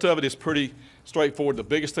rest of it is pretty straightforward. The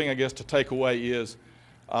biggest thing, I guess, to take away is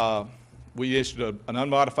we issued an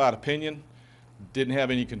unmodified opinion, didn't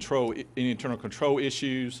have any internal control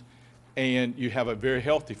issues, and you have a very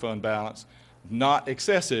healthy fund balance, not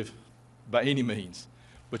excessive by any means,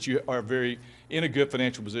 but you are in a good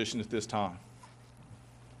financial position at this time.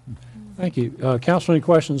 Thank you. Council, any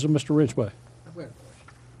questions of Mr. Ridgway? I've got a question.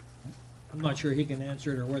 I'm not sure he can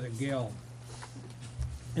answer it or whether Gail.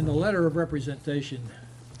 In the letter of representation.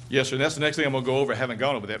 Yes, sir. That's the next thing I'm going to go over. I haven't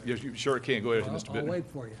gone over that. You sure can. Go ahead, Mr. Bittner. I'll wait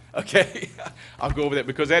for you. Okay. I'll go over that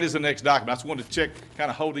because that is the next document. I just wanted to check, kind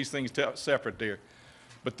of hold these things separate there.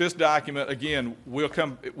 But this document, again,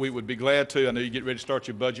 we would be glad to. I know you get ready to start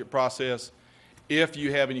your budget process. If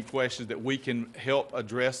you have any questions that we can help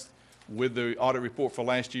address with the audit report for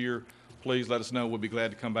last year, please let us know. We'll be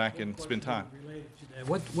glad to come back and spend time. Related to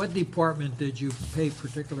that, what department did you pay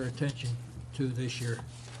particular attention to this year?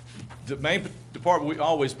 The main department we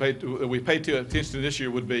always paid attention to this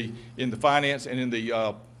year would be in the finance and in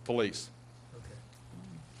the police. Okay.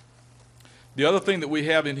 The other thing that we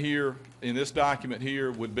have in here, in this document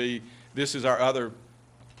here, would be, this is our other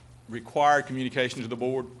required communication to the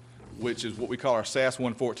board, which is what we call our SAS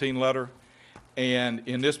 114 letter. And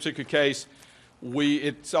in this particular case,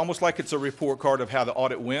 it's almost like it's a report card of how the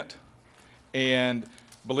audit went. And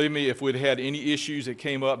believe me, if we'd had any issues that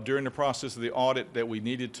came up during the process of the audit that we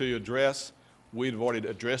needed to address, we'd have already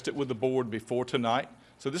addressed it with the board before tonight.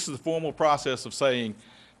 So this is the formal process of saying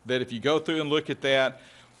that if you go through and look at that,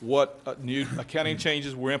 what new accounting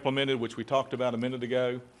changes were implemented, which we talked about a minute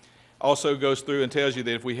ago. Also goes through and tells you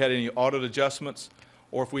that if we had any audit adjustments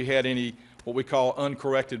or if we had any what we call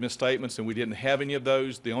uncorrected misstatements, and we didn't have any of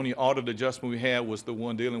those. The only audit adjustment we had was the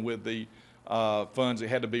one dealing with the funds that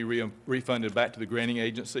had to be refunded back to the granting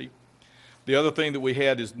agency. The other thing that we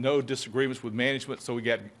had is no disagreements with management, so we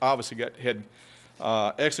had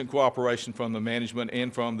excellent cooperation from the management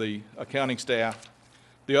and from the accounting staff.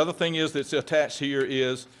 The other thing is that's attached here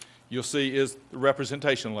is, you'll see, is the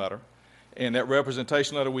representation letter. And that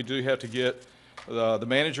representation letter, we do have to get the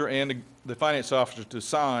manager and the finance officer to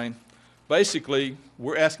sign. Basically,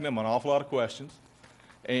 we're asking them an awful lot of questions,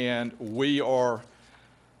 and we are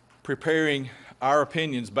preparing our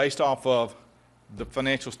opinions based off of the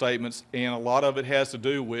financial statements, and a lot of it has to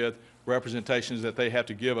do with representations that they have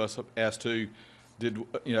to give us as to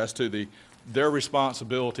their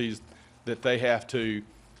responsibilities that they have to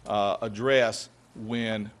address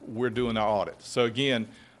when we're doing our audit. So again,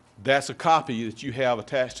 that's a copy that you have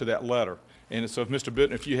attached to that letter. And so if Mr.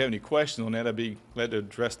 Bittner, if you have any questions on that, I'd be glad to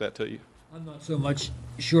address that to you. I'm not so much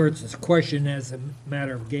sure it's a question as a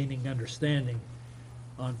matter of gaining understanding.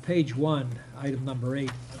 On page 1, item number 8,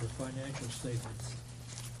 under financial statements,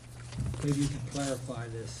 maybe you can clarify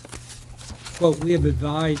this. Quote, "We have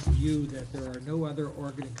advised you that there are no other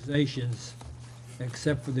organizations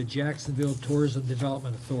except for the Jacksonville Tourism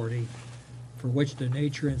Development Authority for which the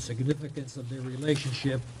nature and significance of their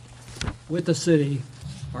relationship with the city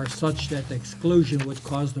are such that the exclusion would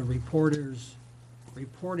cause the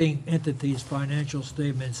reporting entities' financial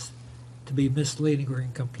statements to be misleading or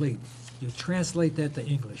incomplete." You translate that to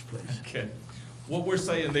English, please. Okay. What we're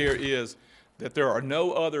saying there is that there are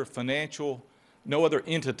no other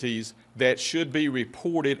entities that should be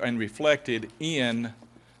reported and reflected in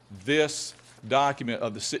this document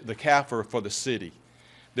of the CAFR for the city.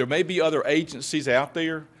 There may be other agencies out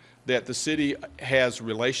there that the city has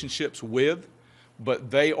relationships with,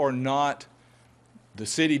 but they are not, the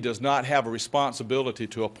city does not have a responsibility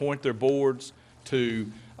to appoint their boards,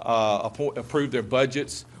 to approve their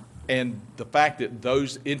budgets, and the fact that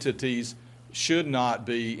those entities should not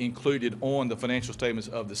be included on the financial statements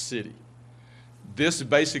of the city. This is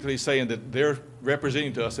basically saying that they're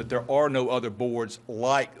representing to us that there are no other boards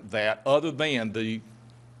like that other than the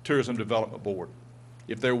Tourism Development Board.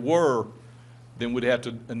 If there were, then we'd have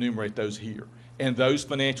to enumerate those here. And those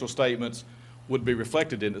financial statements would be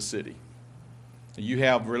reflected in the city. You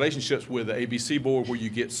have relationships with the ABC Board where you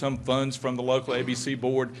get some funds from the local ABC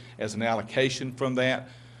Board as an allocation from that,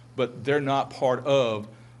 but they're not part of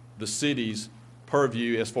the city's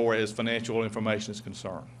purview as far as financial information is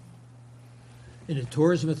concerned. And the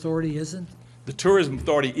Tourism Authority isn't? The Tourism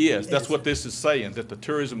Authority is. That's what this is saying, that the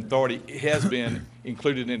Tourism Authority has been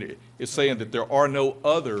included in it. It's saying that there are no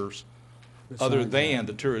others other than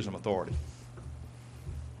the Tourism Authority.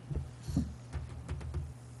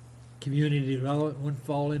 Community development wouldn't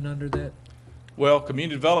fall in under that? Well,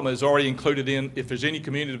 community development is already included in, if there's any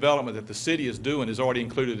community development that the city is doing, is already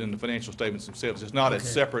included in the financial statements themselves. It's not a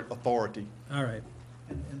separate authority. All right.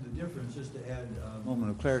 And the difference, just to add a moment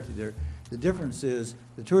of clarity there, the difference is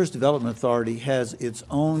the Tourist Development Authority has its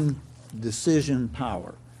own decision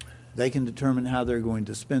power. They can determine how they're going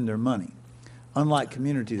to spend their money. Unlike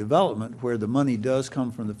community development, where the money does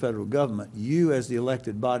come from the federal government, you as the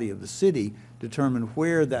elected body of the city determine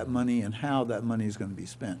where that money and how that money is going to be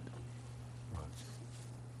spent.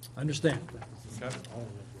 Understand. Okay.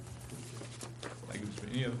 Thank you.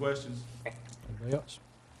 Any other questions? Anybody else?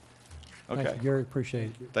 Okay. Thank you, Gary,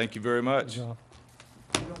 appreciate it. Thank you very much. Good job.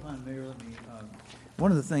 If you don't mind, Mayor, let me,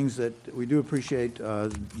 one of the things that we do appreciate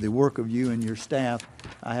the work of you and your staff.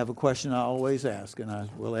 I have a question I always ask, and I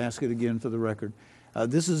will ask it again for the record.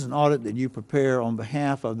 This is an audit that you prepare on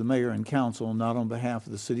behalf of the mayor and council, not on behalf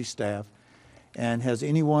of the city staff. And has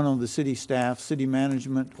anyone on the city staff, city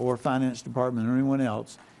management, or finance department, or anyone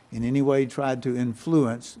else in any way tried to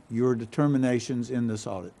influence your determinations in this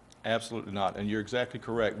audit? Absolutely not, and you're exactly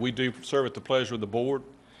correct. We do serve at the pleasure of the board,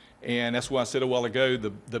 and that's why I said a while ago,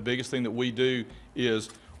 the biggest thing that we do is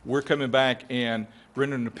we're coming back and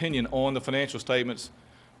rendering an opinion on the financial statements,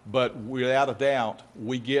 but without a doubt,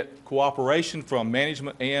 we get cooperation from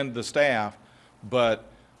management and the staff, but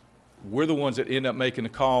we're the ones that end up making the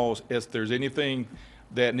calls. If there's anything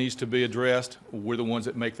that needs to be addressed, we're the ones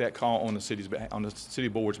that make that call on the city's on the city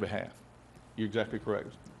board's behalf. You're exactly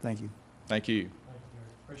correct. Thank you. Thank you.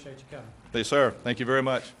 Appreciate you coming. Yes, sir. Thank you very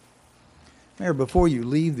much. Mayor, before you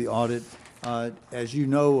leave the audit, as you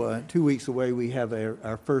know, 2 weeks away we have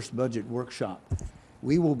our first budget workshop.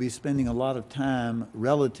 we will be spending a lot of time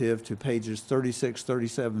relative to pages 36,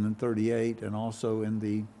 37, and 38, and also in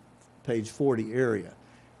the page 40 area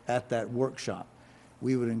at that workshop.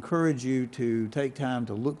 We would encourage you to take time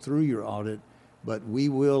to look through your audit, but we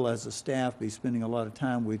will, as a staff, be spending a lot of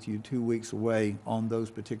time with you 2 weeks away on those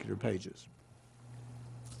particular pages.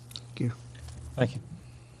 Thank you.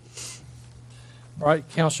 All right,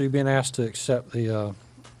 Council, you've been asked to accept the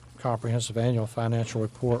comprehensive annual financial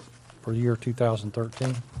report for the year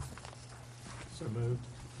 2013. So moved.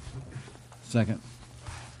 Second.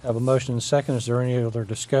 Have a motion and a second. Is there any other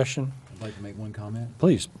discussion? I'd like to make one comment.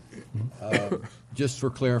 Please. Just for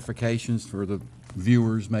clarifications for the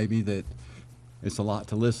viewers, maybe, that it's a lot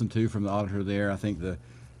to listen to from the auditor there. I think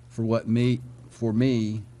for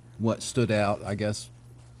me, what stood out, I guess,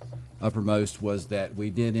 uppermost was that we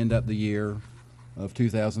did end up the year of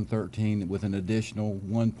 2013 with an additional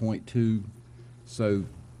 1.2 so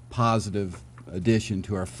positive addition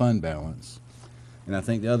to our fund balance. And I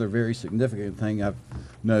think the other very significant thing I've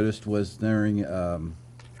noticed was during the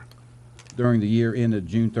year ended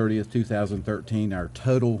June 30th, 2013, our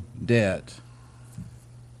total debt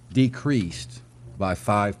decreased by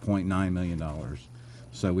 $5.9 million.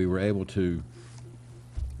 So we were able to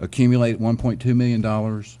accumulate $1.2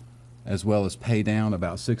 million as well as pay down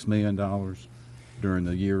about $6 million during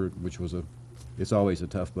the year, which was it's always a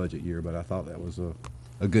tough budget year, but I thought that was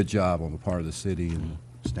a good job on the part of the city and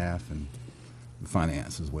the staff and the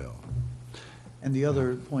finance as well. And the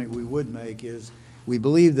other point we would make is we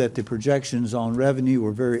believe that the projections on revenue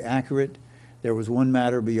were very accurate. There was one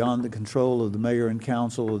matter beyond the control of the mayor and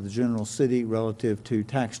council of the general city relative to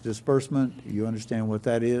tax disbursement. You understand what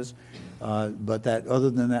that is. But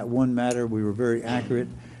other than that one matter, we were very accurate.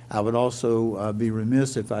 I would also be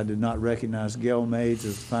remiss if I did not recognize Gail Mage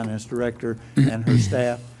as the finance director and her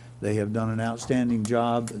staff. They have done an outstanding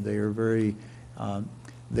job. They are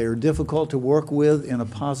they're difficult to work with in a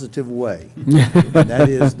positive way. That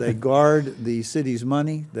is, they guard the city's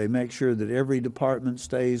money. They make sure that every department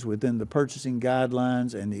stays within the purchasing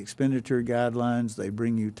guidelines and the expenditure guidelines. They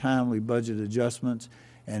bring you timely budget adjustments,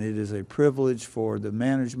 and it is a privilege for the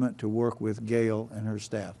management to work with Gail and her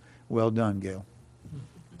staff. Well done, Gail.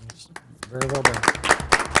 Very well done.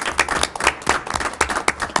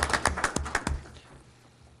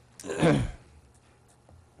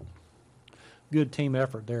 Good team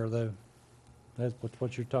effort there, though. That's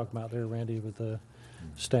what you're talking about there, Randy, with the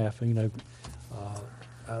staff. You know,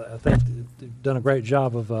 I think they've done a great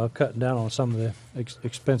job of cutting down on some of the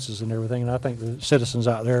expenses and everything. And I think the citizens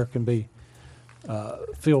out there can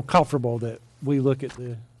feel comfortable that we look at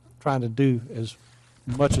trying to do as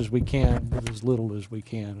much as we can with as little as we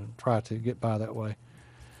can and try to get by that way.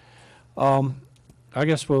 I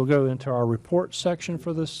guess we'll go into our report section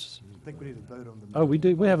for this. I think we need to vote on the. Oh, we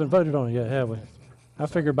do. We haven't voted on it yet, have we? I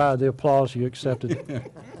figured by the applause you accepted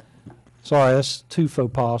it. Sorry, that's two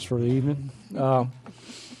faux pas for the evening. All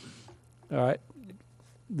right.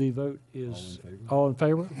 The vote is all in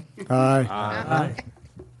favor? Aye. Aye.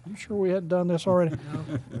 You sure we hadn't done this already?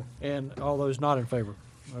 No. And all those not in favor?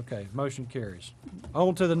 Okay, motion carries.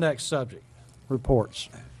 On to the next subject, reports.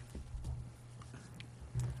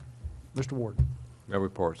 Mr. Ward. No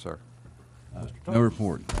report, sir. No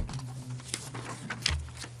report.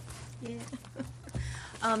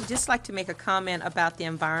 Just like to make a comment about the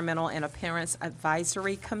Environmental and Appearance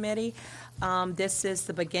Advisory Committee. This is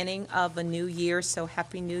the beginning of a new year, so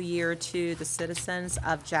Happy New Year to the citizens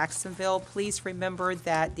of Jacksonville. Please remember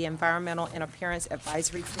that the Environmental and Appearance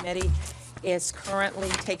Advisory Committee is currently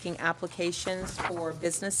taking applications for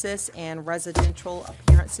businesses and residential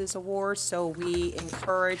appearances awards. So we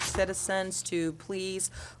encourage citizens to please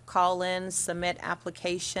call in, submit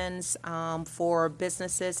applications for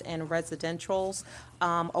businesses and residentials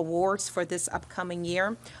awards for this upcoming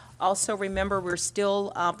year. Also, remember, we're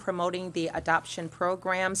still promoting the adoption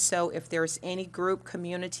program, so if there's any group,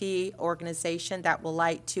 community, organization that would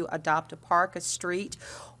like to adopt a park, a street,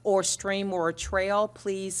 or stream or a trail,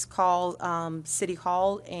 please call City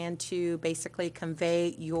Hall and to basically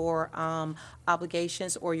convey your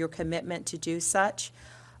obligations or your commitment to do such.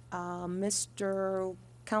 Mr.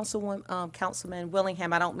 Councilman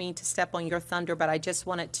Willingham, I don't mean to step on your thunder, but I just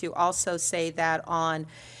wanted to also say that on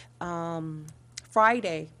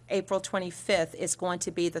Friday, April 25th, is going to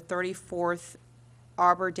be the 34th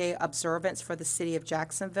Arbor Day observance for the city of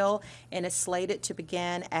Jacksonville, and it's slated to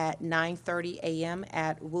begin at 9:30 a.m.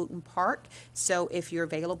 at Wooten Park. So if you're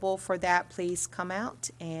available for that, please come out,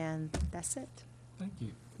 and that's it. Thank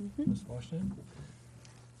you. Ms. Washington?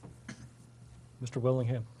 Mr.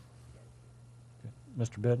 Willingham? Okay.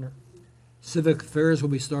 Mr. Bednar? Civic Affairs will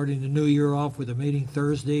be starting the new year off with a meeting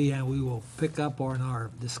Thursday, and we will pick up on our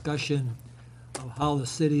discussion of how the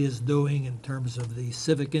city is doing in terms of the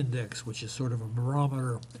Civic Index, which is sort of a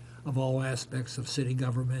barometer of all aspects of city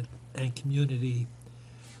government and community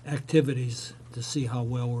activities to see how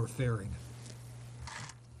well we're faring.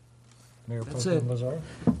 Mayor That's Pro Tem it. Lazar.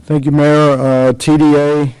 Thank you, Mayor.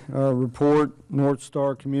 TDA report, North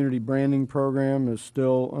Star Community Branding Program is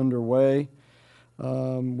still underway.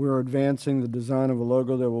 We're advancing the design of a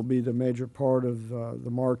logo that will be the major part of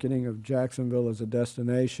the marketing of Jacksonville as a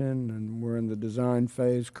destination, and we're in the design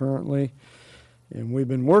phase currently. And we've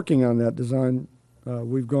been working on that design.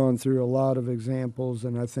 We've gone through a lot of examples,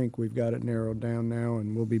 and I think we've got it narrowed down now,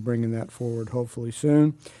 and we'll be bringing that forward hopefully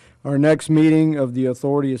soon. Our next meeting of the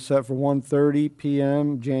authority is set for 1:30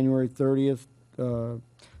 p.m., January 30th,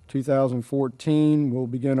 2014. We'll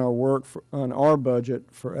begin our work on our budget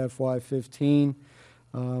for FY15.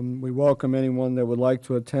 We welcome anyone that would like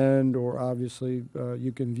to attend, or obviously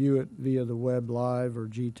you can view it via the web live or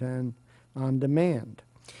G10 on demand.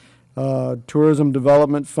 Tourism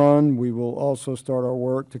Development Fund, we will also start our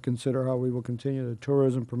work to consider how we will continue the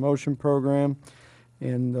tourism promotion program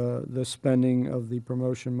and the spending of the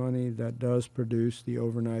promotion money that does produce the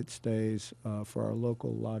overnight stays for our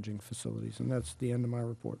local lodging facilities. And that's the end of my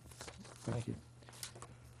report. Thank you.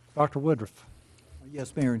 Dr. Woodruff.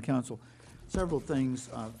 Yes, Mayor and Council. Several things.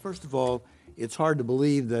 First of all, it's hard to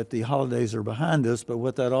believe that the holidays are behind us, but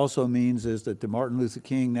what that also means is that the Martin Luther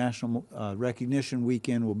King National Recognition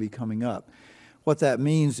Weekend will be coming up. What that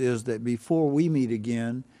means is that before we meet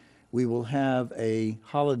again, we will have a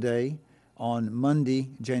holiday on Monday,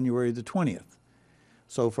 January the 20th.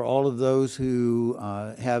 So for all of those who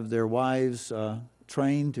have their wives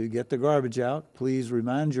trained to get the garbage out, please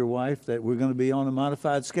remind your wife that we're going to be on a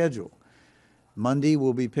modified schedule. Monday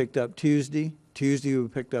will be picked up Tuesday, Tuesday will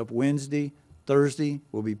be picked up Wednesday, Thursday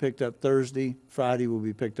will be picked up Thursday, Friday will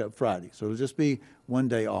be picked up Friday. So it'll just be one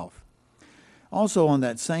day off. Also on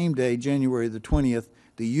that same day, January the 20th,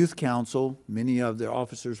 the Youth Council, many of their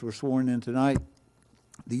officers were sworn in tonight,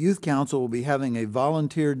 the Youth Council will be having a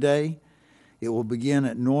volunteer day. It will begin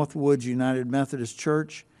at Northwoods United Methodist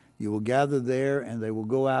Church. You will gather there and they will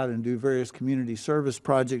go out and do various community service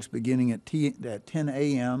projects beginning at 10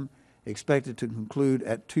 a.m., expected to conclude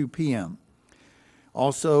at 2 p.m.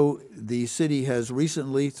 Also, the city has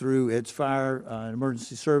recently, through its fire and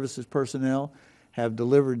emergency services personnel, have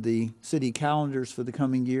delivered the city calendars for the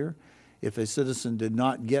coming year. If a citizen did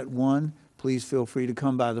not get one, please feel free to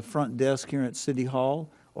come by the front desk here at City Hall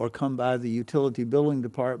or come by the utility billing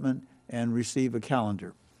department and receive a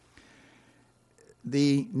calendar.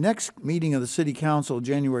 The next meeting of the City Council,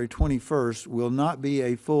 January 21st, will not be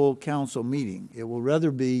a full council meeting. It will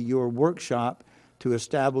rather be your workshop to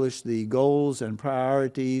establish the goals and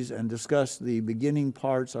priorities and discuss the beginning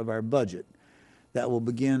parts of our budget. That will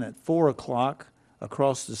begin at 4 o'clock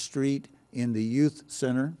across the street in the Youth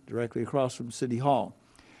Center, directly across from City Hall.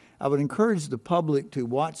 I would encourage the public to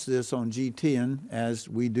watch this on G10 as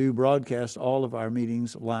we do broadcast all of our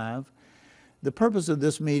meetings live. The purpose of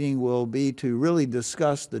this meeting will be to really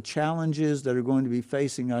discuss the challenges that are going to be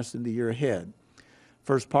facing us in the year ahead.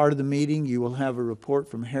 First part of the meeting, you will have a report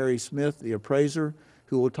from Harry Smith, the appraiser,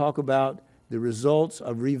 who will talk about the results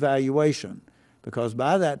of revaluation, because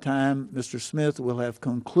by that time, Mr. Smith will have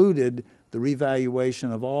concluded the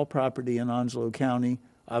revaluation of all property in Onslow County.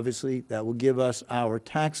 Obviously, that will give us our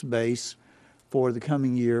tax base for the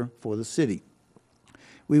coming year for the city.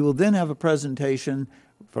 We will then have a presentation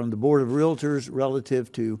from the Board of Realtors relative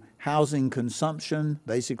to housing consumption,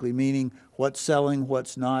 basically meaning what's selling,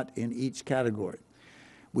 what's not in each category.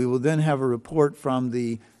 We will then have a report from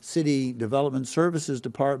the City Development Services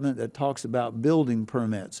Department that talks about building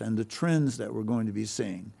permits and the trends that we're going to be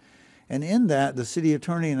seeing. And in that, the city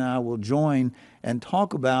attorney and I will join and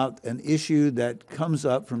talk about an issue that comes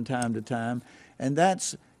up from time to time, and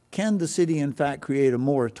that's, can the city in fact create a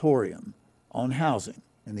moratorium on housing?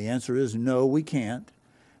 And the answer is no, we can't.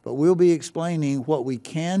 But we'll be explaining what we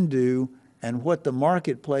can do and what the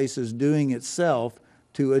marketplace is doing itself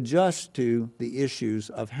to adjust to the issues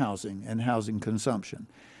of housing and housing consumption.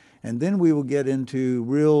 And then we will get into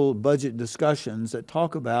real budget discussions that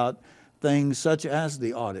talk about things such as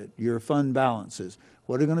the audit, your fund balances,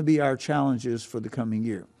 what are going to be our challenges for the coming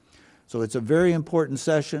year. So it's a very important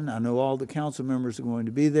session. I know all the council members are going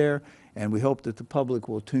to be there, and we hope that the public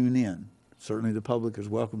will tune in. Certainly the public is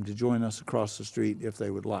welcome to join us across the street if they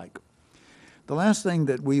would like. The last thing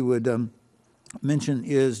that we would mention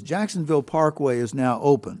is Jacksonville Parkway is now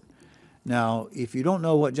open. Now, if you don't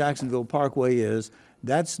know what Jacksonville Parkway is,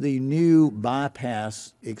 that's the new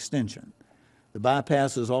bypass extension. The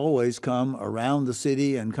bypasses always come around the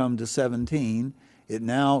city and come to 17. It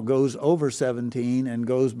now goes over 17 and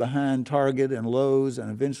goes behind Target and Lowe's and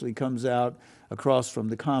eventually comes out across from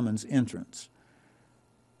the Commons entrance.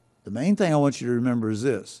 The main thing I want you to remember is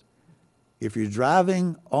this. If you're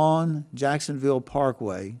driving on Jacksonville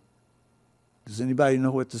Parkway, does anybody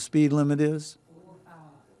know what the speed limit is?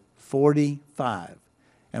 45.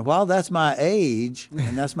 And while that's my age,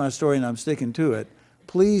 and that's my story and I'm sticking to it,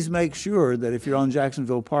 please make sure that if you're on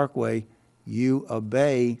Jacksonville Parkway, you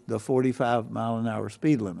obey the 45-mile-an-hour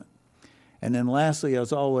speed limit. And then lastly,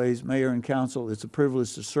 as always, Mayor and Council, it's a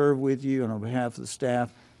privilege to serve with you, and on behalf of the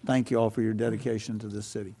staff, thank you all for your dedication to this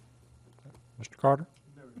city. Mr. Carter?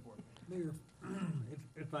 Mayor,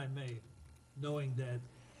 if I may, knowing that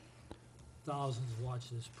thousands watch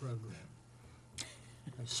this program,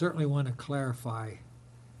 I certainly want to clarify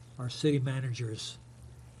our city manager's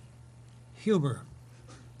humor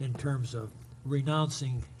in terms of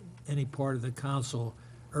renouncing any part of the council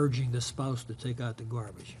urging the spouse to take out the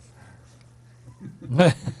garbage.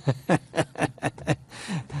 That's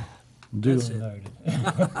Duly it. noted.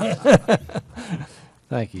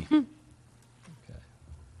 Thank you. Okay.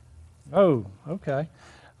 Oh, okay.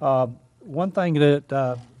 One thing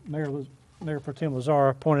that Mayor Pro Tem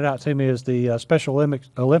Lazar pointed out to me is the Special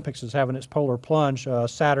Olympics is having its polar plunge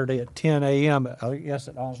Saturday at 10 a.m., I guess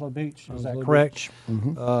at Onslow Beach. Is that correct?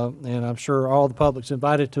 And I'm sure all the public's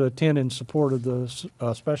invited to attend in support of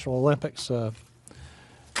the Special Olympics.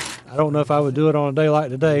 I don't know if I would do it on a day like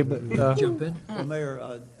today, but Jump in. Well,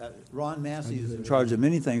 Mayor, Ron Massey is in charge of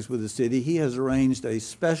many things with the city. He has arranged a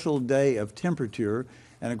special day of temperature,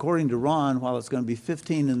 and according to Ron, while it's going to be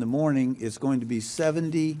 15 in the morning, it's going to be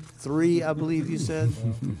 73, I believe you said,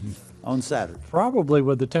 on Saturday. probably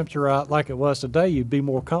with the temperature out like it was today, you'd be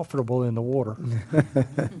more comfortable in the water.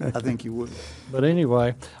 I think you would. But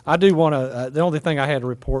anyway, I do want to, the only thing I had to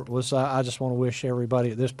report was I just want to wish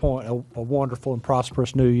everybody at this point a wonderful and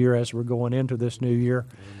prosperous new year as we're going into this new year.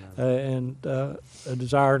 And a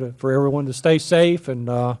desire for everyone to stay safe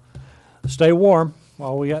and stay warm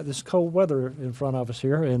while we got this cold weather in front of us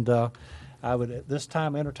here. And I would at this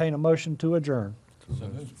time entertain a motion to adjourn.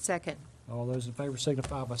 Second. All those in favor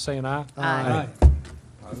signify by saying aye. Aye.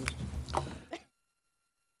 Aye.